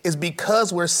grow is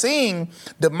because we're seeing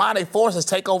demonic forces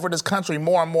take over this country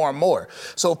more and more and more.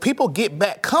 So if people get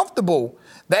back comfortable,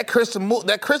 that Christian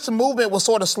movement will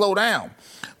sort of slow down.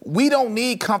 We don't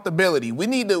need comfortability. We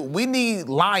need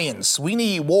lions. We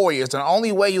need warriors. And the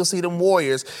only way you'll see them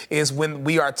warriors is when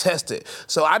we are tested.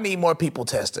 So I need more people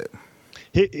tested.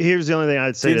 Here's the only thing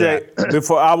I'd say TJ, to that.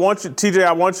 before I want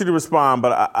you to respond,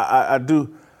 but I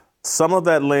do. Some of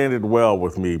that landed well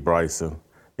with me, Bryson,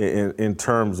 in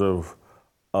terms of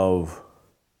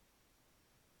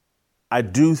I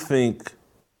do think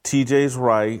TJ's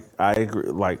right. I agree.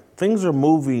 Like, things are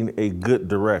moving a good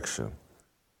direction,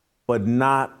 but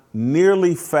not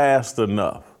nearly fast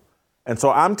enough. And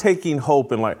so I'm taking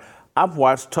hope, and like, I've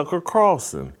watched Tucker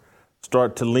Carlson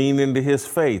start to lean into his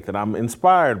faith, and I'm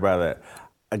inspired by that.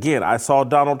 Again, I saw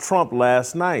Donald Trump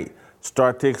last night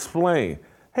start to explain,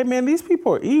 hey man, these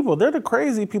people are evil. They're the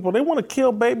crazy people. They want to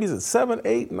kill babies at 7,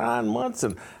 8, 9 months,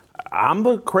 and I'm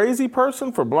the crazy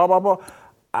person for blah, blah, blah.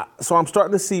 So I'm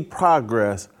starting to see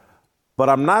progress, but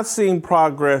I'm not seeing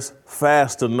progress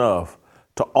fast enough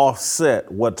to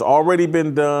offset what's already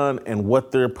been done and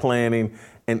what they're planning.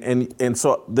 And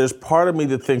so there's part of me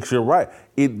that thinks you're right.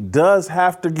 It does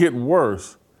have to get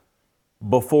worse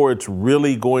before it's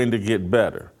really going to get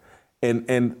better.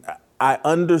 And I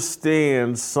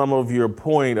understand some of your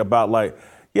point about, like,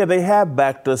 yeah, they have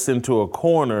backed us into a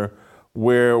corner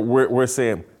where we're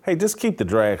saying, hey, just keep the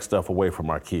drag stuff away from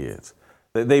our kids.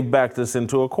 They've backed us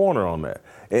into a corner on that.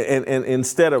 And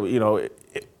instead of,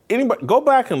 anybody go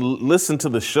back and listen to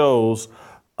the shows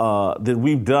that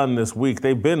we've done this week.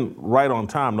 They've been right on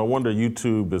time. No wonder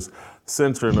YouTube is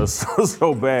censoring us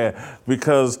so bad,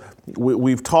 because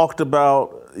we've talked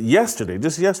about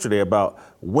just yesterday, about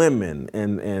women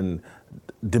and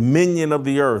dominion of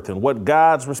the earth and what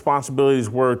God's responsibilities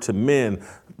were to men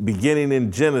beginning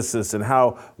in Genesis, and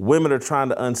how women are trying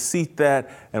to unseat that.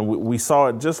 And we saw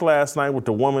it just last night with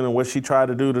the woman and what she tried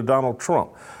to do to Donald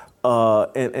Trump.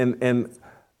 And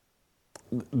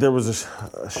there was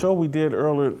a show we did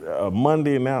earlier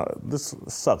Monday, and now this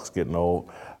sucks getting old.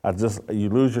 You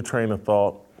lose your train of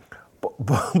thought.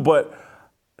 But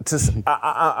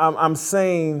I'm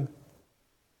saying,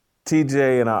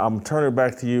 TJ, and I'm turning it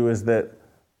back to you, is that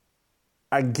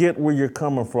I get where you're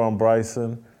coming from,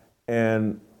 Bryson,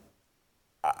 and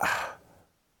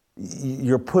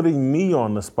you're putting me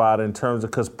on the spot in terms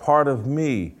of, because part of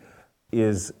me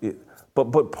is,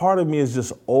 but part of me is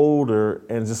just older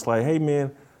and just like, hey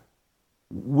man,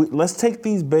 let's take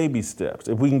these baby steps.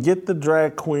 If we can get the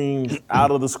drag queens out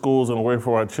of the schools and away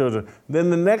from our children, then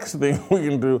the next thing we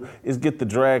can do is get the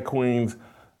drag queens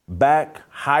back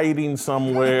hiding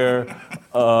somewhere,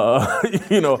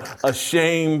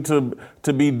 ashamed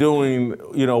to be doing,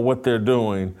 what they're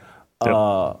doing.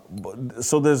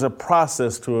 So there's a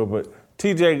process to it, but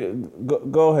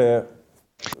TJ, go ahead.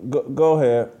 Go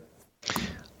ahead.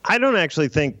 I don't actually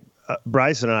think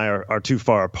Bryson and I are too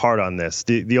far apart on this.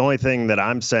 The only thing that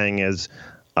I'm saying is,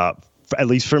 at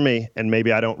least for me, and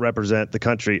maybe I don't represent the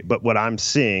country, but what I'm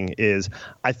seeing is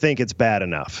I think it's bad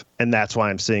enough. And that's why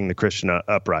I'm seeing the Christian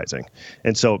uprising.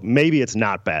 And so maybe it's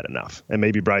not bad enough. And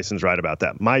maybe Bryson's right about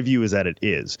that. My view is that it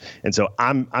is. And so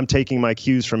I'm taking my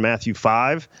cues from Matthew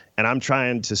 5, and I'm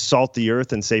trying to salt the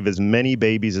earth and save as many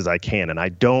babies as I can. And I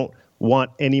don't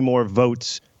want any more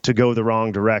votes to go the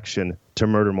wrong direction to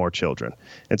murder more children.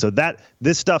 And so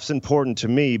this stuff's important to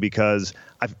me, because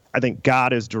I think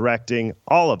God is directing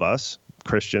all of us,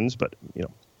 Christians, but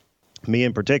me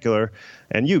in particular,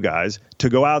 and you guys, to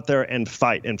go out there and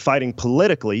fight, and fighting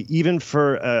politically, even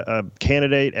for a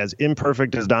candidate as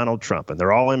imperfect as Donald Trump. And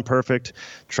they're all imperfect.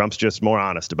 Trump's just more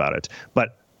honest about it.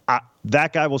 But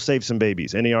that guy will save some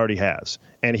babies, and he already has.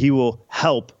 And he will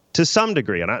help to some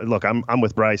degree. And I'm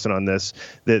with Bryson on this.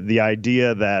 The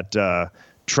idea that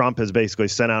Trump has basically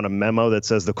sent out a memo that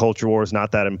says the culture war is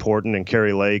not that important, and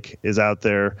Kari Lake is out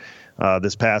there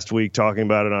this past week talking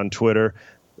about it on Twitter.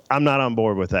 I'm not on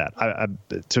board with that.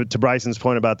 To Bryson's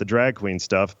point about the drag queen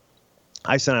stuff,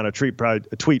 I sent out a tweet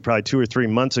probably 2 or 3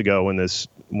 months ago when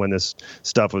this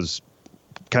stuff was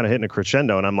kind of hitting a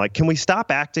crescendo, and I'm like, can we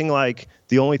stop acting like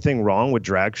the only thing wrong with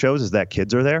drag shows is that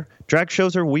kids are there? Drag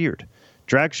shows are weird.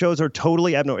 Drag shows are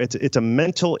totally abnormal. It's a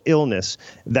mental illness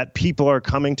that people are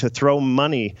coming to throw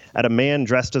money at a man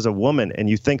dressed as a woman, and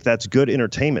you think that's good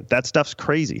entertainment. That stuff's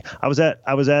crazy. I was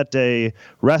at a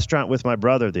restaurant with my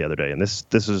brother the other day, and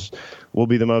this will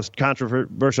be the most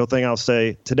controversial thing I'll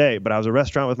say today, but I was at a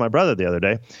restaurant with my brother the other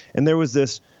day, and there was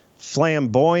this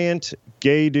flamboyant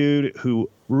gay dude who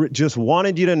just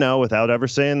wanted you to know, without ever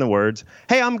saying the words,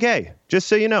 hey, I'm gay, just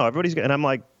so you know, everybody's gay. And I'm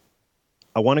like,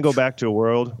 I want to go back to a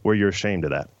world where you're ashamed of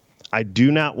that. I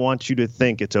do not want you to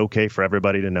think it's okay for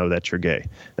everybody to know that you're gay.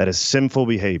 That is sinful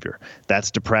behavior.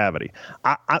 That's depravity.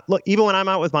 Look, even when I'm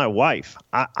out with my wife,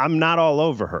 I'm not all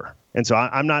over her. And so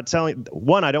I'm not telling,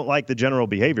 one, I don't like the general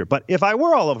behavior, but if I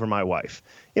were all over my wife,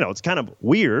 it's kind of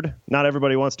weird. Not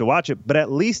everybody wants to watch it, but at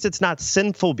least it's not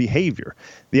sinful behavior.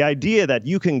 The idea that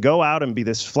you can go out and be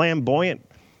this flamboyant,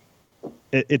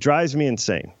 it drives me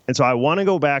insane. And so I want to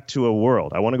go back to a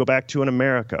world. I want to go back to an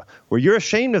America where you're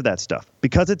ashamed of that stuff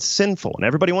because it's sinful and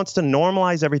everybody wants to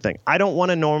normalize everything. I don't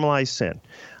want to normalize sin.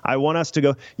 I want us to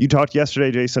go, you talked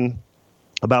yesterday, Jason,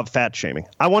 about fat shaming.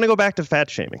 I want to go back to fat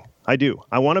shaming. I do.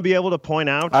 I want to be able to point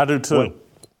out. I do too.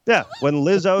 When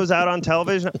Lizzo's out on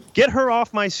television, get her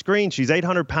off my screen. She's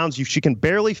 800 pounds. She can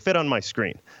barely fit on my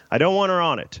screen. I don't want her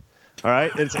on it. All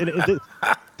right?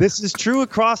 This is true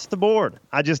across the board.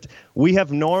 We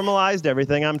have normalized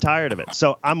everything. I'm tired of it.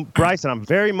 So Bryson, I'm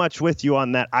very much with you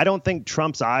on that. I don't think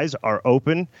Trump's eyes are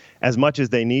open as much as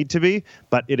they need to be,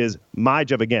 but it is my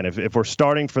job. Again, if we're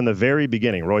starting from the very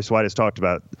beginning, Royce White has talked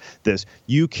about this.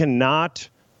 You cannot,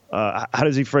 how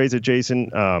does he phrase it,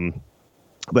 Jason?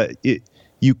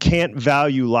 You can't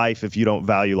value life if you don't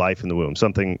value life in the womb,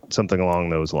 something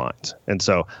along those lines. And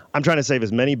so I'm trying to save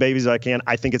as many babies as I can.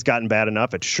 I think it's gotten bad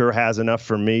enough. It sure has enough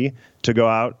for me to go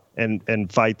out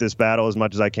and fight this battle as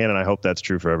much as I can, and I hope that's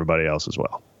true for everybody else as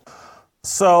well.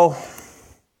 So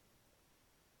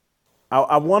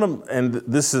I want to, and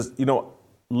this is,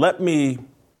 let me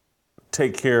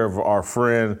take care of our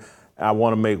friend. I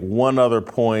want to make one other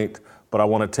point, but I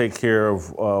want to take care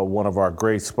of one of our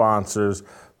great sponsors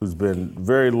who's been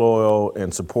very loyal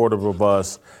and supportive of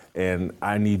us, and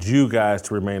I need you guys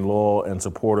to remain loyal and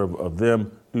supportive of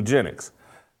them, Nugenix.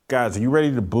 Guys, are you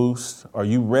ready to boost? Are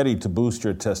you ready to boost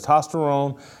your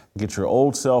testosterone, get your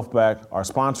old self back? Our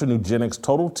sponsor, Nugenix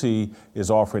Total T, is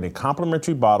offering a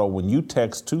complimentary bottle when you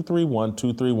text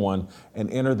 231231 and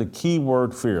enter the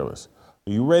keyword fearless.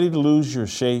 Are you ready to lose your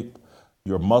shape,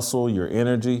 your muscle, your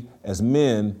energy? As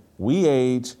men, we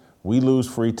age, we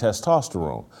lose free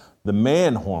testosterone, the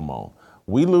man hormone.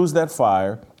 We lose that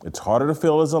fire. It's harder to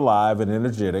feel as alive and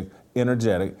energetic,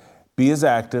 be as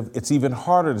active. It's even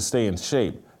harder to stay in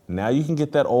shape. Now you can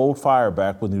get that old fire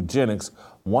back with Nugenix.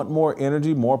 Want more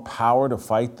energy, more power to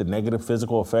fight the negative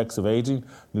physical effects of aging?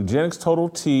 Nugenix Total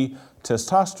T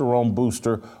Testosterone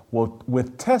Booster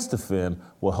with Testofen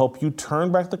will help you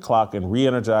turn back the clock and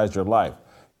re-energize your life.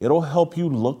 It'll help you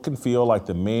look and feel like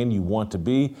the man you want to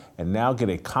be. And now get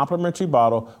a complimentary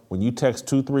bottle when you text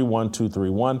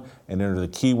 231231 and enter the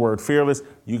keyword fearless.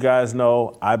 You guys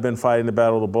know I've been fighting the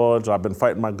battle of the bulge. I've been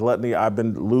fighting my gluttony. I've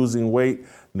been losing weight.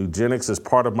 Nugenix is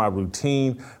part of my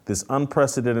routine. This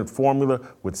unprecedented formula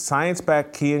with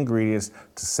science-backed key ingredients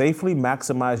to safely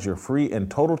maximize your free and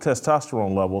total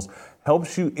testosterone levels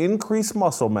helps you increase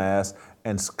muscle mass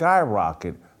and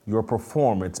skyrocket your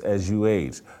performance as you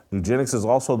age. Nugenix is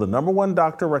also the #1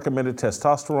 doctor-recommended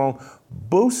testosterone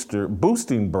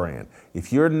boosting brand.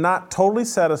 If you're not totally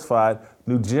satisfied,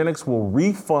 Nugenix will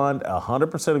refund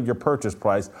 100% of your purchase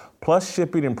price plus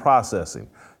shipping and processing.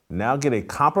 Now get a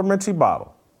complimentary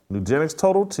bottle, Nugenix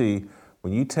Total T,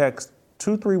 when you text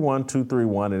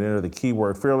 231231 and enter the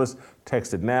keyword fearless.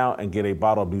 Text it now and get a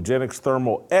bottle of Nugenix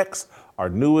Thermal X, our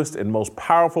newest and most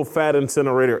powerful fat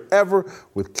incinerator ever,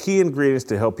 with key ingredients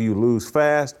to help you lose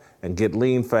fast and get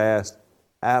lean fast,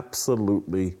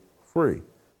 absolutely free.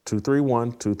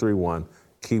 231231,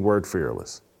 keyword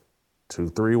fearless.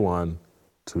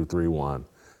 231231,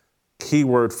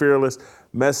 keyword fearless.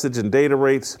 Message and data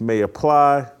rates may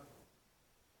apply.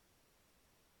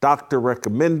 Doctor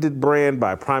recommended brand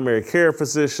by primary care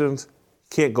physicians.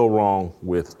 Can't go wrong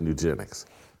with Nugenix.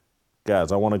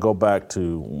 Guys, I want to go back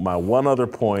to my one other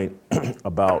point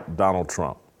about Donald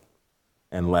Trump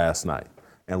and last night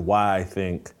and why I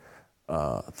think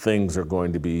things are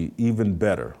going to be even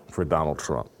better for Donald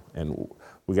Trump. And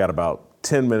we got about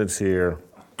 10 minutes here,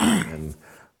 and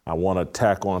I want to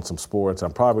tack on some sports.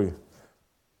 I'm probably,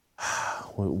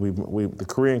 the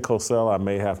Korean Cosell, I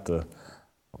may have to,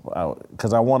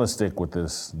 because I want to stick with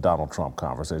this Donald Trump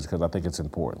conversation because I think it's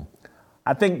important.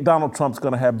 I think Donald Trump's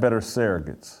going to have better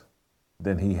surrogates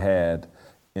than he had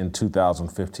in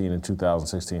 2015 and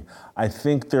 2016. I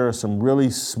think there are some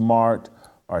really smart,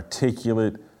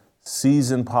 articulate,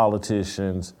 seasoned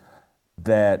politicians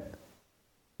that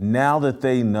now that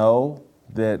they know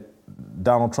that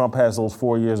Donald Trump has those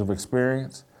 4 years of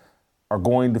experience are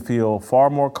going to feel far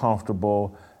more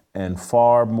comfortable and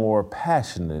far more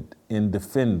passionate in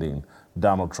defending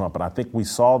Donald Trump. And I think we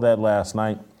saw that last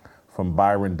night from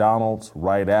Byron Donalds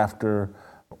right after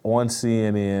on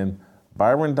CNN.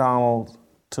 Byron Donalds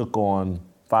took on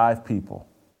 5 people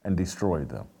and destroyed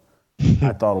them.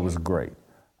 I thought it was great.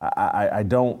 I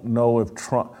don't know if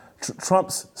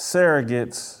Trump's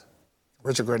surrogates.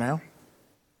 Richard Grenell?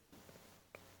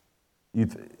 You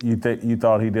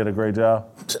thought he did a great job?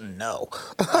 No.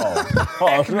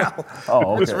 No.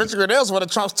 Oh, okay. Richard Grenell's one of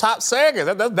Trump's top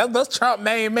surrogates. That's Trump's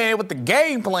main man with the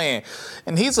game plan.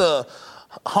 And he's a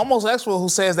homosexual who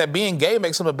says that being gay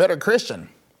makes him a better Christian.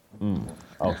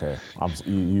 Okay.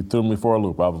 You threw me for a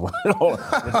loop. I was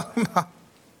like,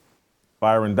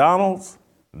 Byron Donalds,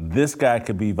 this guy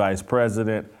could be vice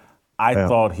president. I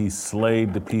thought he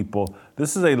slayed the people.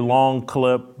 This is a long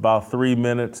clip, about 3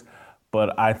 minutes,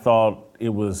 but I thought it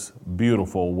was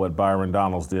beautiful what Byron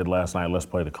Donalds did last night. Let's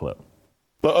play the clip.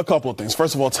 A couple of things.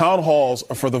 First of all, town halls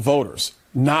are for the voters,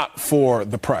 not for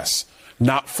the press,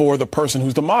 not for the person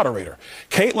who's the moderator.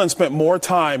 Caitlin spent more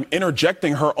time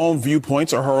interjecting her own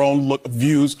viewpoints or her own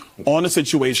views on the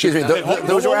situation. Excuse me,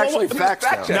 those are actually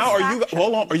facts. Now,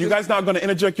 are you guys not going to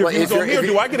interject your views on me, or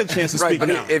do I get a chance to speak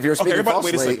now? If you're speaking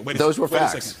falsely, those were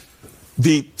facts.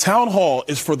 The town hall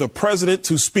is for the president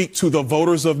to speak to the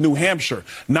voters of New Hampshire,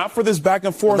 not for this back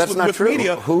and forth with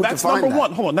media. That's number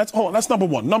one. Hold on. That's number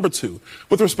one. Number two,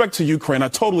 with respect to Ukraine, I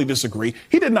totally disagree.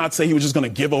 He did not say he was just going to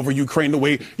give over Ukraine the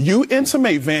way you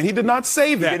intimate, Van. He did not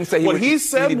say that. He didn't say he would. He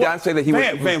did not say that he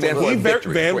would stand for a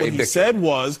victory. What he said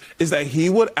is that he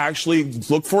would actually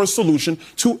look for a solution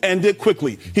to end it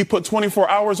quickly. He put 24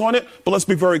 hours on it, but let's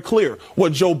be very clear.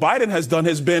 What Joe Biden has done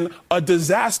has been a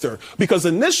disaster, because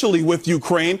initially with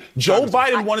Ukraine, Joe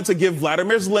Biden wanted to give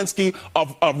Vladimir Zelensky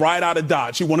a ride out of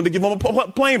Dodge. He wanted to give him a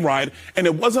plane ride, and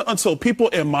it wasn't until people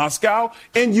in Moscow,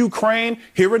 in Ukraine,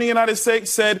 here in the United States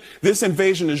said this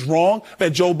invasion is wrong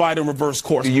that Joe Biden reversed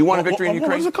course. Do you want a victory in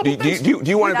Ukraine?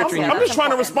 Do you want a victory in Ukraine? I'm just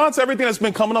trying to respond to everything that's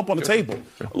been coming up on the table.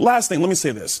 Last thing, let me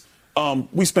say this.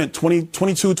 We spent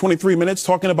 22, 23 minutes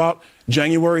talking about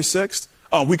January 6th.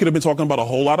 We could have been talking about a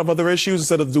whole lot of other issues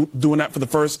instead of doing that for the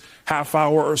first half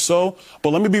hour or so.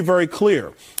 But let me be very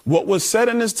clear. What was said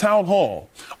in this town hall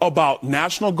about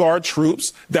National Guard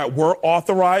troops that were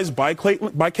authorized by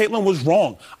Caitlin was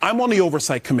wrong. I'm on the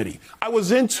Oversight Committee. I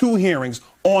was in 2 hearings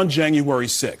on January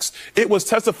 6th. It was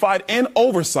testified in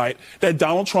oversight that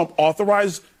Donald Trump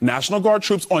authorized National Guard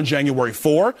troops on January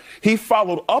 4. He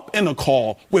followed up in a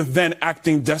call with then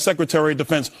acting Secretary of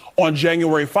Defense on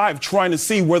January 5, trying to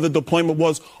see where the deployment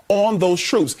was on those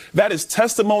troops. That is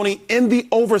testimony in the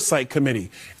Oversight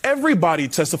Committee. Everybody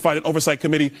testified in Oversight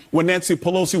Committee when Nancy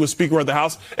Pelosi was Speaker of the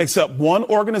House, except one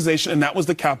organization, and that was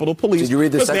the Capitol Police. Did you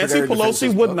read the because Nancy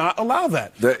Pelosi would not allow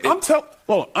that.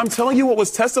 I'm telling you what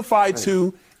was testified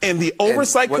to in the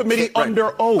Oversight Committee under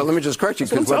oath. But let me just correct you,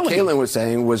 because what Caitlin was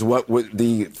saying was what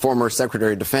the former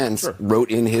Secretary of Defense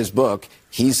wrote in his book.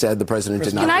 He said the president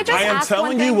did not. I am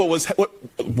telling you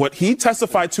what he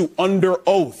testified to under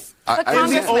oath. In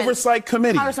the Oversight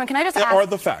Committee. Congressman, can I just ask? Are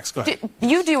the facts? Go ahead.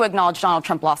 You do acknowledge Donald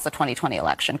Trump lost the 2020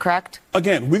 election, correct?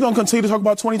 Again, we're going to continue to talk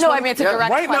about 2020. No, I mean, it's a direct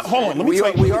question. Now, hold on.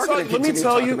 Let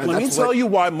me tell you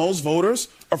why most voters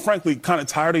are frankly kind of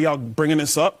tired of y'all bringing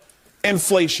this up.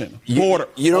 Inflation, border.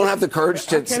 You don't have the courage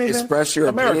to express your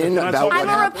opinion about what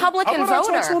happened. I'm a Republican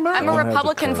voter. I'm a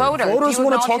Republican voter. Voters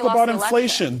want to talk about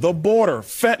inflation, the border,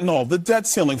 fentanyl, the debt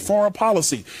ceiling, foreign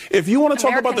policy. If you want to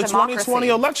talk about the 2020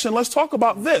 election, let's talk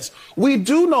about this. We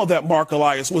do know that Mark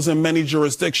Elias was in many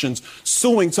jurisdictions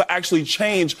suing to actually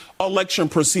change election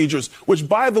procedures, which,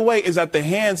 by the way, is at the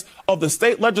hands of the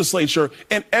state legislature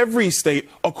in every state,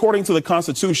 according to the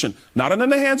Constitution. Not in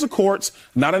the hands of courts,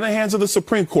 not in the hands of the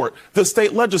Supreme Court. The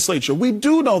state legislature. We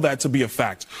do know that to be a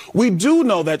fact. We do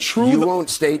know that true. You won't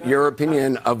state your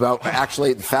opinion about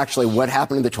factually what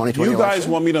happened in the 2020 election? You guys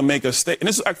want me to make a statement.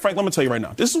 This is, Frank, let me tell you right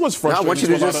now. This is what's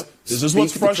frustrating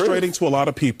what's frustrating to a lot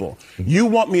of people. You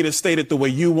want me to state it the way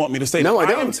you want me to state it. No, I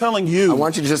don't. I am telling you. I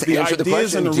want you to just answer the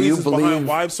question. And the reasons behind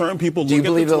why certain people look at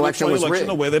the 2020 election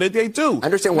the way that they do. I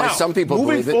understand why some people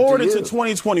believe it. Moving forward into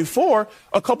 2024,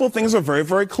 a couple of things are very,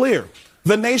 very clear.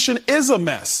 The nation is a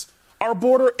mess. Our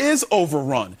border is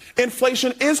overrun.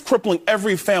 Inflation is crippling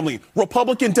every family.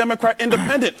 Republican, Democrat,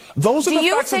 Independent. Those are the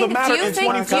facts of the matter in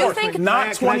 2024,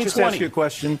 not 2020. Can I just ask you a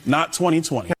question? Not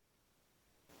 2020.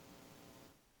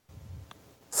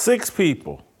 6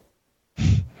 people.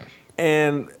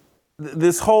 And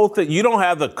this whole thing, you don't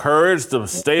have the courage to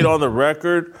state on the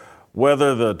record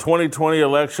whether the 2020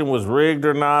 election was rigged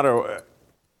or not.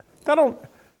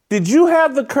 Did you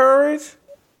have the courage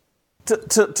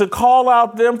to call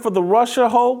out them for the Russia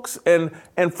hoax and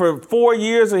for 4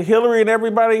 years of Hillary and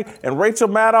everybody and Rachel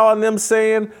Maddow and them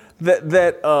saying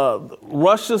that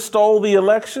Russia stole the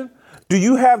election? Do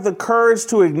you have the courage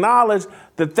to acknowledge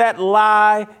that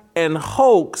lie and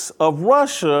hoax of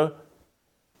Russia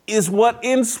is what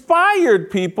inspired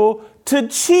people to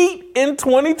cheat in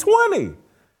 2020?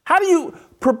 How do you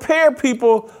prepare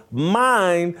people's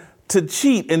mind to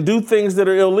cheat and do things that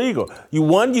are illegal.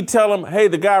 You tell him, hey,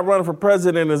 the guy running for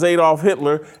president is Adolf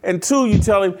Hitler. And 2, you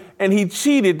tell him, and he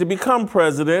cheated to become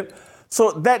president.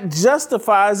 So that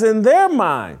justifies in their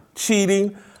mind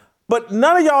cheating. But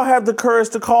none of y'all have the courage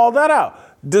to call that out.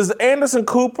 Does Anderson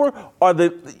Cooper or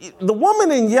the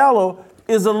woman in yellow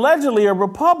is allegedly a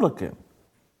Republican?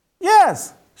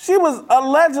 Yes, she was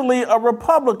allegedly a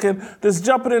Republican that's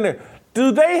jumping in there.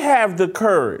 Do they have the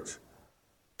courage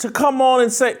to come on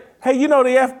and say, hey, the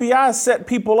FBI set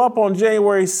people up on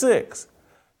January 6th?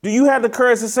 Do you have the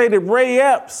courage to say that Ray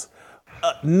Epps,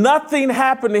 nothing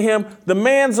happened to him, the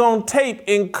man's on tape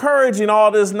encouraging all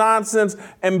this nonsense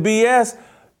and BS?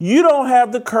 You don't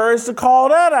have the courage to call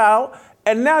that out.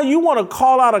 And now you want to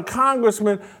call out a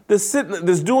congressman that's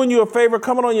doing you a favor,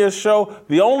 coming on your show,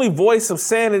 the only voice of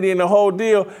sanity in the whole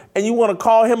deal, and you want to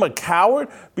call him a coward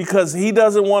because he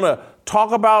doesn't want to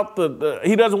talk about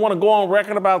he doesn't want to go on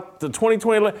record about the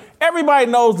 2020 election. Everybody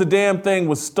knows the damn thing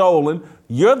was stolen.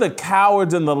 You're the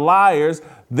cowards and the liars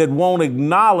that won't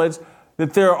acknowledge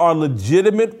that there are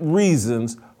legitimate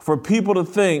reasons for people to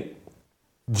think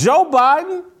Joe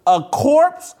Biden, a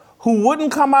corpse who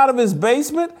wouldn't come out of his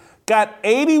basement, got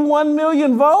 81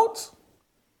 million votes,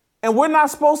 and we're not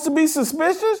supposed to be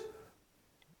suspicious?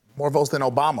 More votes than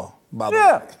Obama, by the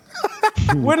way.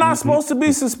 We're not supposed to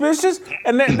be suspicious,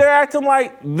 and they're acting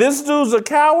like this dude's a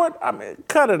coward? I mean,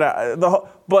 cut it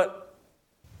out. But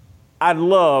I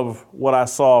love what I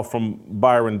saw from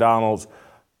Byron Donalds.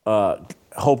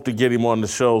 Hope to get him on the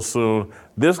show soon.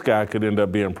 This guy could end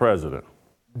up being president.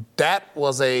 That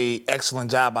was a excellent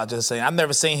job, I just say. I've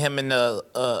never seen him in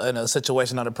a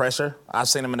situation under pressure. I've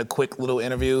seen him in the quick little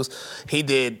interviews. He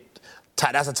did.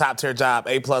 That's a top tier job,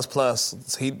 A++.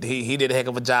 He did a heck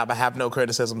of a job. I have no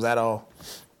criticisms at all.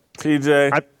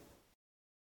 TJ.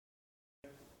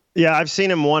 I've seen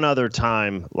him one other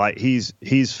time. Like he's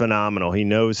phenomenal. He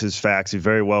knows his facts. He's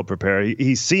very well prepared.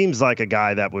 He seems like a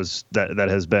guy that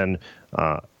has been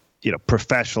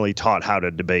professionally taught how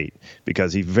to debate,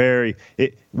 because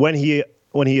when he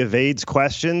evades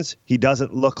questions, he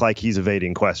doesn't look like he's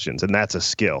evading questions, and that's a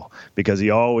skill because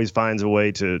he always finds a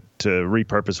way to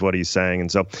repurpose what he's saying.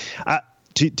 And so,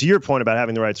 to your point about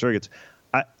having the right surrogates,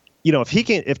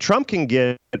 if Trump can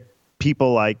get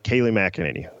people like Kayleigh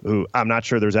McEnany, who I'm not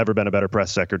sure there's ever been a better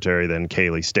press secretary than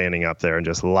Kayleigh, standing up there and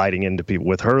just lighting into people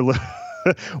with her.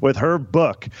 With her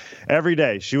book every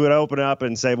day, she would open up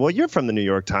and say, well, you're from the New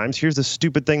York Times. Here's the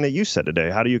stupid thing that you said today.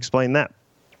 How do you explain that?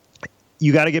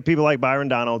 You got to get people like Byron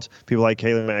Donalds, people like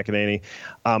Kayleigh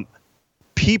McEnany,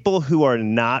 people who are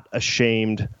not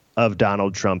ashamed of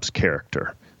Donald Trump's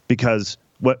character. Because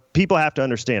what people have to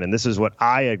understand, and this is what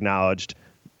I acknowledged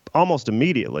almost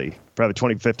immediately, probably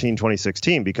 2015,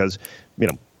 2016, because,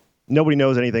 nobody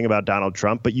knows anything about Donald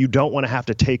Trump, but you don't want to have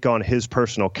to take on his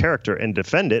personal character and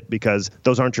defend it because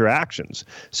those aren't your actions.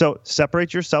 So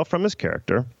separate yourself from his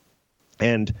character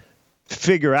and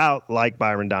figure out, like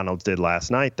Byron Donalds did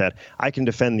last night, that I can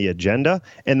defend the agenda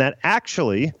and that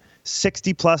actually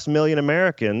 60+ million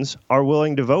Americans are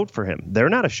willing to vote for him. They're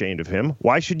not ashamed of him.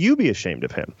 Why should you be ashamed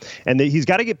of him? And he's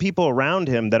got to get people around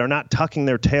him that are not tucking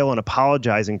their tail and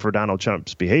apologizing for Donald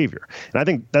Trump's behavior. And I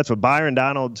think that's what Byron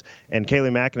Donalds and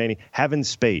Kayleigh McEnany have in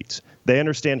spades. They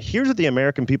understand here's what the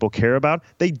American people care about.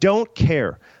 They don't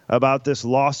care about this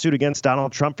lawsuit against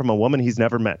Donald Trump from a woman he's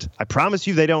never met. I promise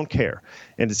you they don't care.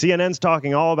 And CNN's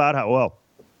talking all about how,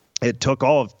 it took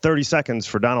all of 30 seconds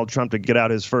for Donald Trump to get out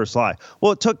his first lie.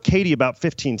 Well, it took Katie about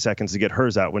 15 seconds to get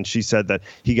hers out when she said that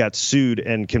he got sued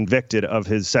and convicted of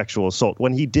his sexual assault,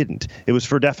 when he didn't. It was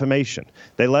for defamation.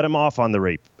 They let him off on the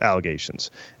rape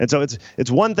allegations. And so it's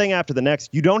one thing after the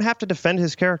next. You don't have to defend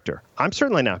his character. I'm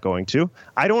certainly not going to.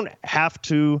 I don't have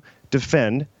to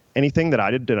defend anything that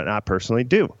I did not personally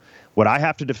do. What I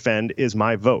have to defend is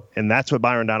my vote. And that's what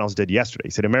Byron Donalds did yesterday. He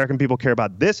said, American people care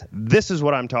about this. This is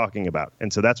what I'm talking about.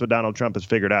 And so that's what Donald Trump has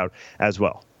figured out as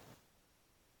well.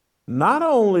 Not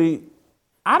only,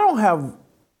 I don't have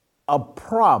a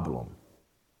problem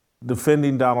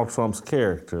defending Donald Trump's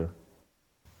character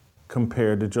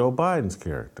compared to Joe Biden's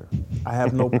character. I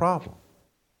have no problem.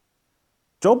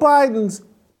 Joe Biden's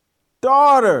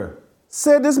daughter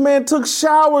said this man took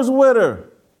showers with her.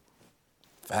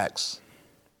 Facts.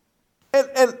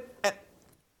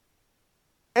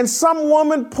 And some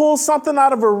woman pulled something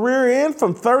out of her rear end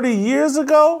from 30 years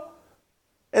ago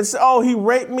and said, oh, he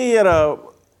raped me at a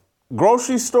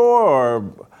grocery store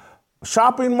or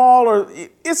shopping mall, or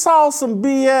it's all some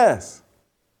BS.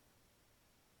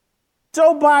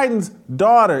 Joe Biden's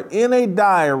daughter, in a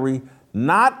diary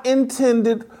not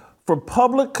intended for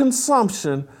public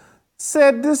consumption,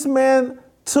 said this man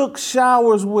took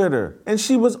showers with her, and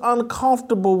she was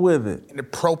uncomfortable with it.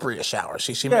 Inappropriate showers.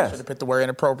 She made sure to put the word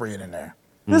inappropriate in there.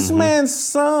 This man's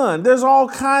son, there's all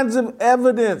kinds of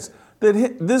evidence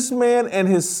that this man and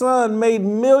his son made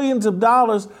millions of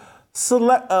dollars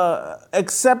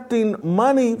accepting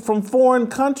money from foreign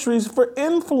countries for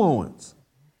influence.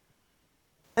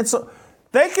 And so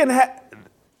they can have...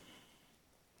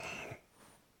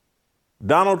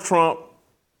 Donald Trump,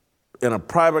 in a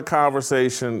private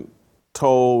conversation,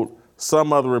 told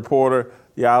some other reporter,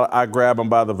 yeah, I grab him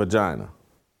by the vagina.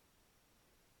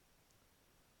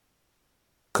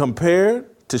 Compared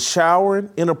to showering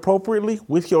inappropriately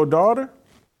with your daughter?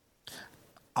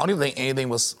 I don't even think anything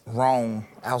was wrong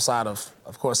outside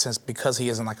of course, because he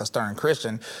isn't like a stern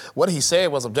Christian. What he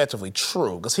said was objectively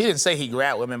true, because he didn't say he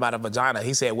grabbed women by the vagina.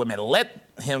 He said women let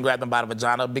him grab them by the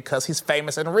vagina because he's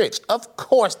famous and rich. Of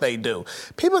course they do.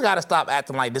 People got to stop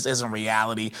acting like this isn't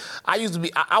reality. I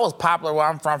was popular where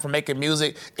I'm from making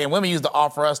music, and women used to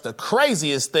offer us the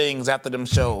craziest things after them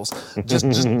shows. Just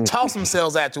toss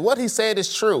themselves at you. What he said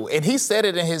is true, and he said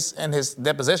it in his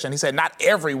deposition. He said not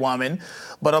every woman,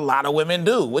 but a lot of women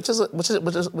do, which is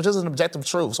an objective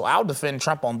truth. So I'll defend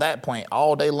Trump on that point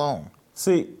all day long.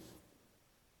 See,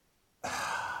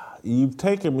 you've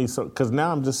taken me so, because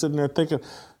now I'm just sitting there thinking,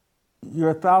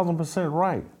 you're 1,000%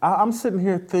 right. I'm sitting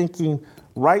here thinking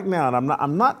right now, and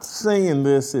I'm not saying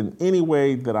this in any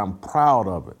way that I'm proud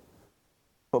of it,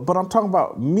 but I'm talking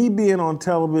about me being on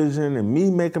television and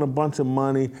me making a bunch of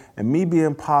money and me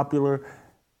being popular.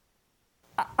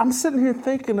 I'm sitting here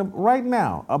thinking right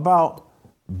now about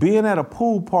being at a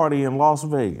pool party in Las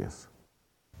Vegas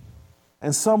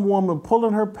and some woman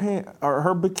pulling her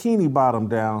her bikini bottom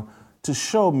down to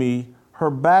show me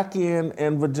her back end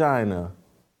and vagina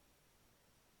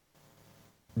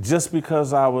just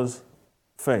because I was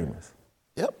famous.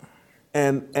 Yep.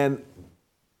 And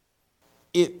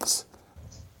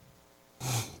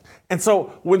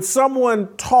so when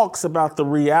someone talks about the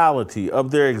reality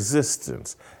of their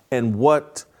existence and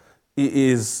what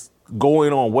is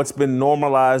going on, what's been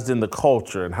normalized in the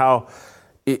culture and how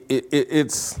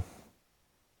it's...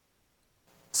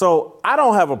 So I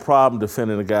don't have a problem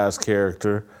defending a guy's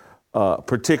character,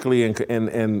 particularly in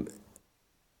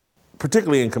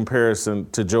comparison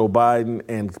to Joe Biden,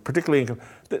 and particularly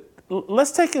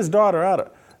let's take his daughter out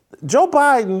of. Joe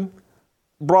Biden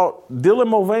brought Dylan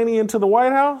Mulvaney into the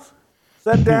White House,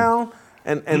 sat down,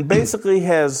 and basically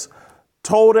has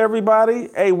told everybody,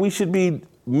 hey, we should be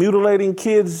mutilating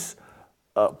kids'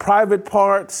 private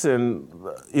parts and,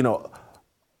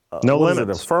 no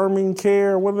limits. Affirming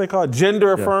care? What do they call it?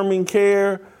 Gender affirming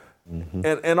care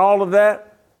and all of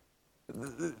that.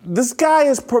 This guy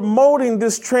is promoting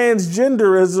this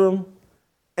transgenderism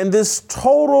and this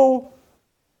total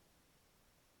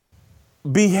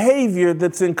behavior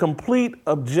that's in complete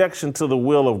objection to the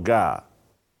will of God.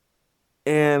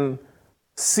 And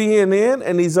CNN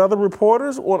and these other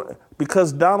reporters,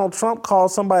 because Donald Trump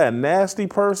called somebody a nasty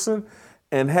person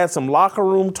and had some locker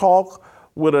room talk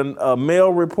with a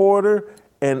male reporter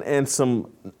and some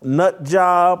nut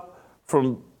job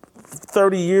from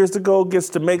 30 years ago gets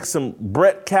to make some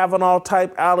Brett Kavanaugh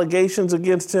type allegations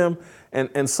against him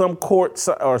and some court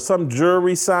or some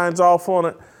jury signs off on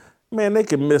it. Man, they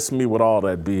can miss me with all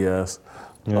that BS.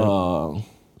 Yeah.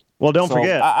 Well, don't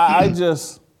forget. I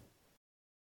just...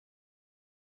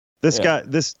 This guy,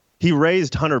 he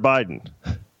raised Hunter Biden.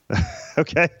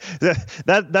 Okay,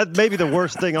 that may be the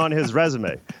worst thing on his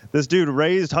resume. This dude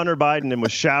raised Hunter Biden and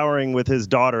was showering with his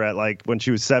daughter at when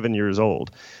she was 7 years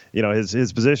old.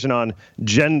 His position on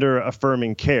gender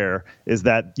affirming care is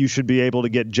that you should be able to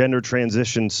get gender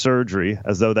transition surgery,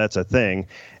 as though that's a thing,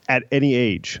 at any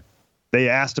age. They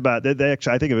asked about. They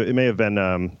actually, I think it may have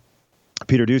been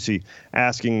Peter Doocy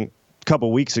asking a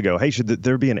couple weeks ago, hey, should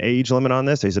there be an age limit on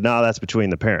this? He said, no, that's between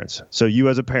the parents. So you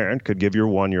as a parent could give your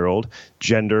 1-year-old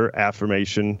gender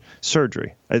affirmation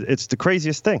surgery. It's the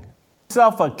craziest thing.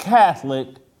 Himself a Catholic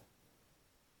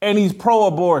and he's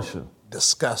pro-abortion.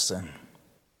 Disgusting.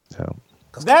 So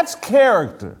that's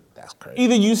character. That's crazy.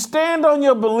 Either you stand on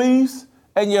your beliefs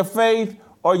and your faith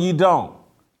or you don't.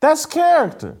 That's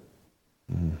character.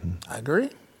 Mm-hmm. I agree.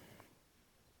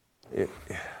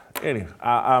 Anyway,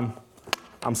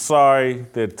 I'm sorry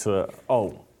that,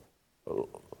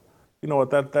 you know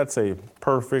what, that's a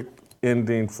perfect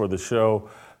ending for the show.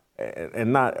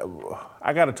 And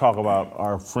I got to talk about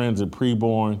our friends at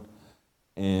Preborn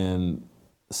and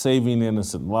saving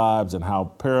innocent lives and how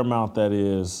paramount that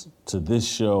is to this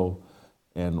show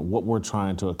and what we're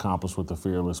trying to accomplish with the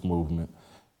Fearless Movement.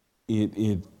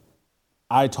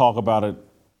 I talk about it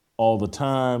all the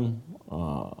time.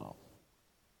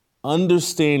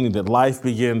 understanding that life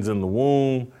begins in the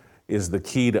womb is the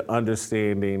key to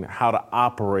understanding how to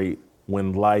operate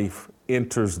when life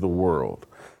enters the world.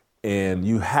 And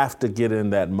you have to get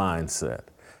in that mindset.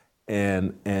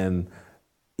 And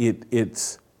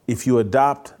it's if you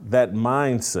adopt that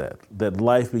mindset that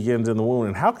life begins in the womb,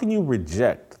 and how can you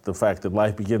reject the fact that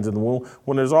life begins in the womb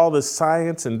when there's all this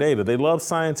science and data? They love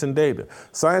science and data.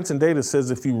 Science and data says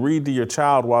if you read to your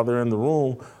child while they're in the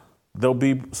womb, they'll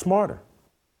be smarter.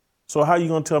 So how are you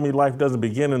going to tell me life doesn't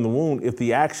begin in the womb if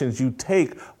the actions you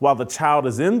take while the child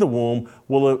is in the womb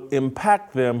will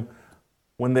impact them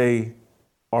when they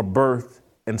are birthed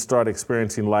and start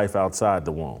experiencing life outside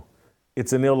the womb?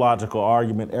 It's an illogical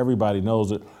argument. Everybody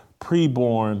knows it.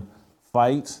 Preborn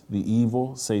fights the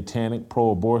evil, satanic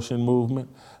pro-abortion movement.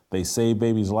 They save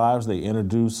babies' lives. They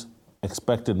introduce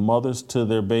expectant mothers to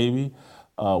their baby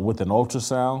with an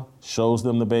ultrasound, shows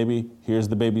them the baby. Here's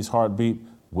the baby's heartbeat.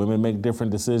 Women make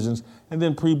different decisions. And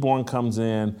then preborn comes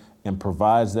in and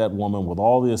provides that woman with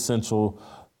all the essential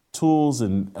tools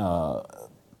and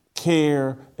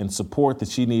care and support that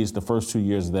she needs the first 2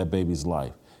 years of that baby's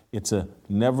life. It's a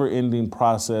never-ending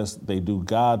process. They do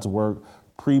God's work.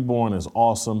 Preborn is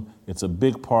awesome. It's a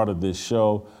big part of this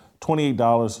show.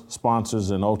 $28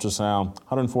 sponsors an ultrasound.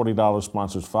 $140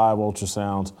 sponsors 5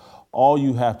 ultrasounds. All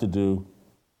you have to do,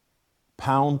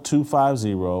 pound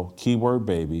 250, keyword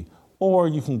baby, or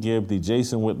you can give the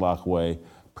Jason Whitlock way,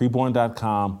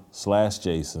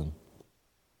 preborn.com/Jason.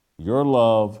 Your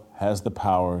love has the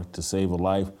power to save a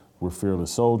life. We're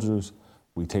fearless soldiers.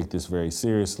 We take this very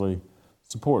seriously.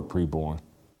 Support Preborn.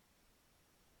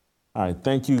 All right,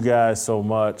 thank you guys so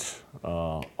much.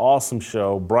 Awesome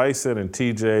show. Bryson and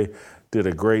TJ did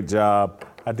a great job.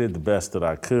 I did the best that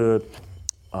I could.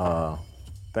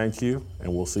 Thank you,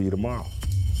 and we'll see you tomorrow.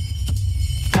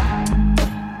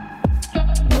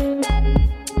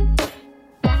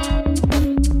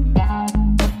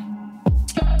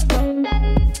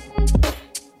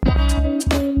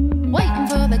 Waiting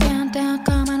for the countdown,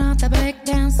 coming off the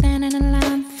breakdown, standing in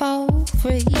line for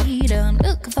freedom.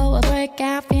 Looking for a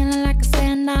breakout, feeling like a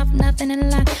standoff, nothing in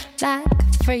life like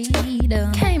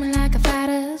freedom. Came in like a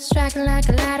fighter, striking like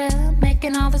a ladder,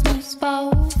 making all these moves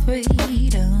for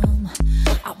freedom.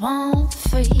 I want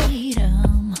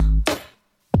freedom.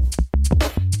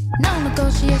 No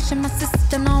negotiation, my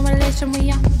sister, no relation.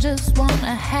 We all just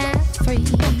wanna have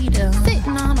freedom.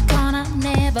 Sitting on the corner,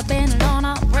 never been alone.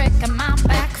 I'm breaking my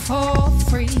back for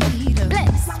freedom.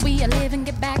 Blessed, we are living,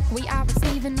 get back. We are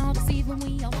receiving, all deceiving.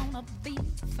 We all wanna be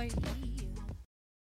free.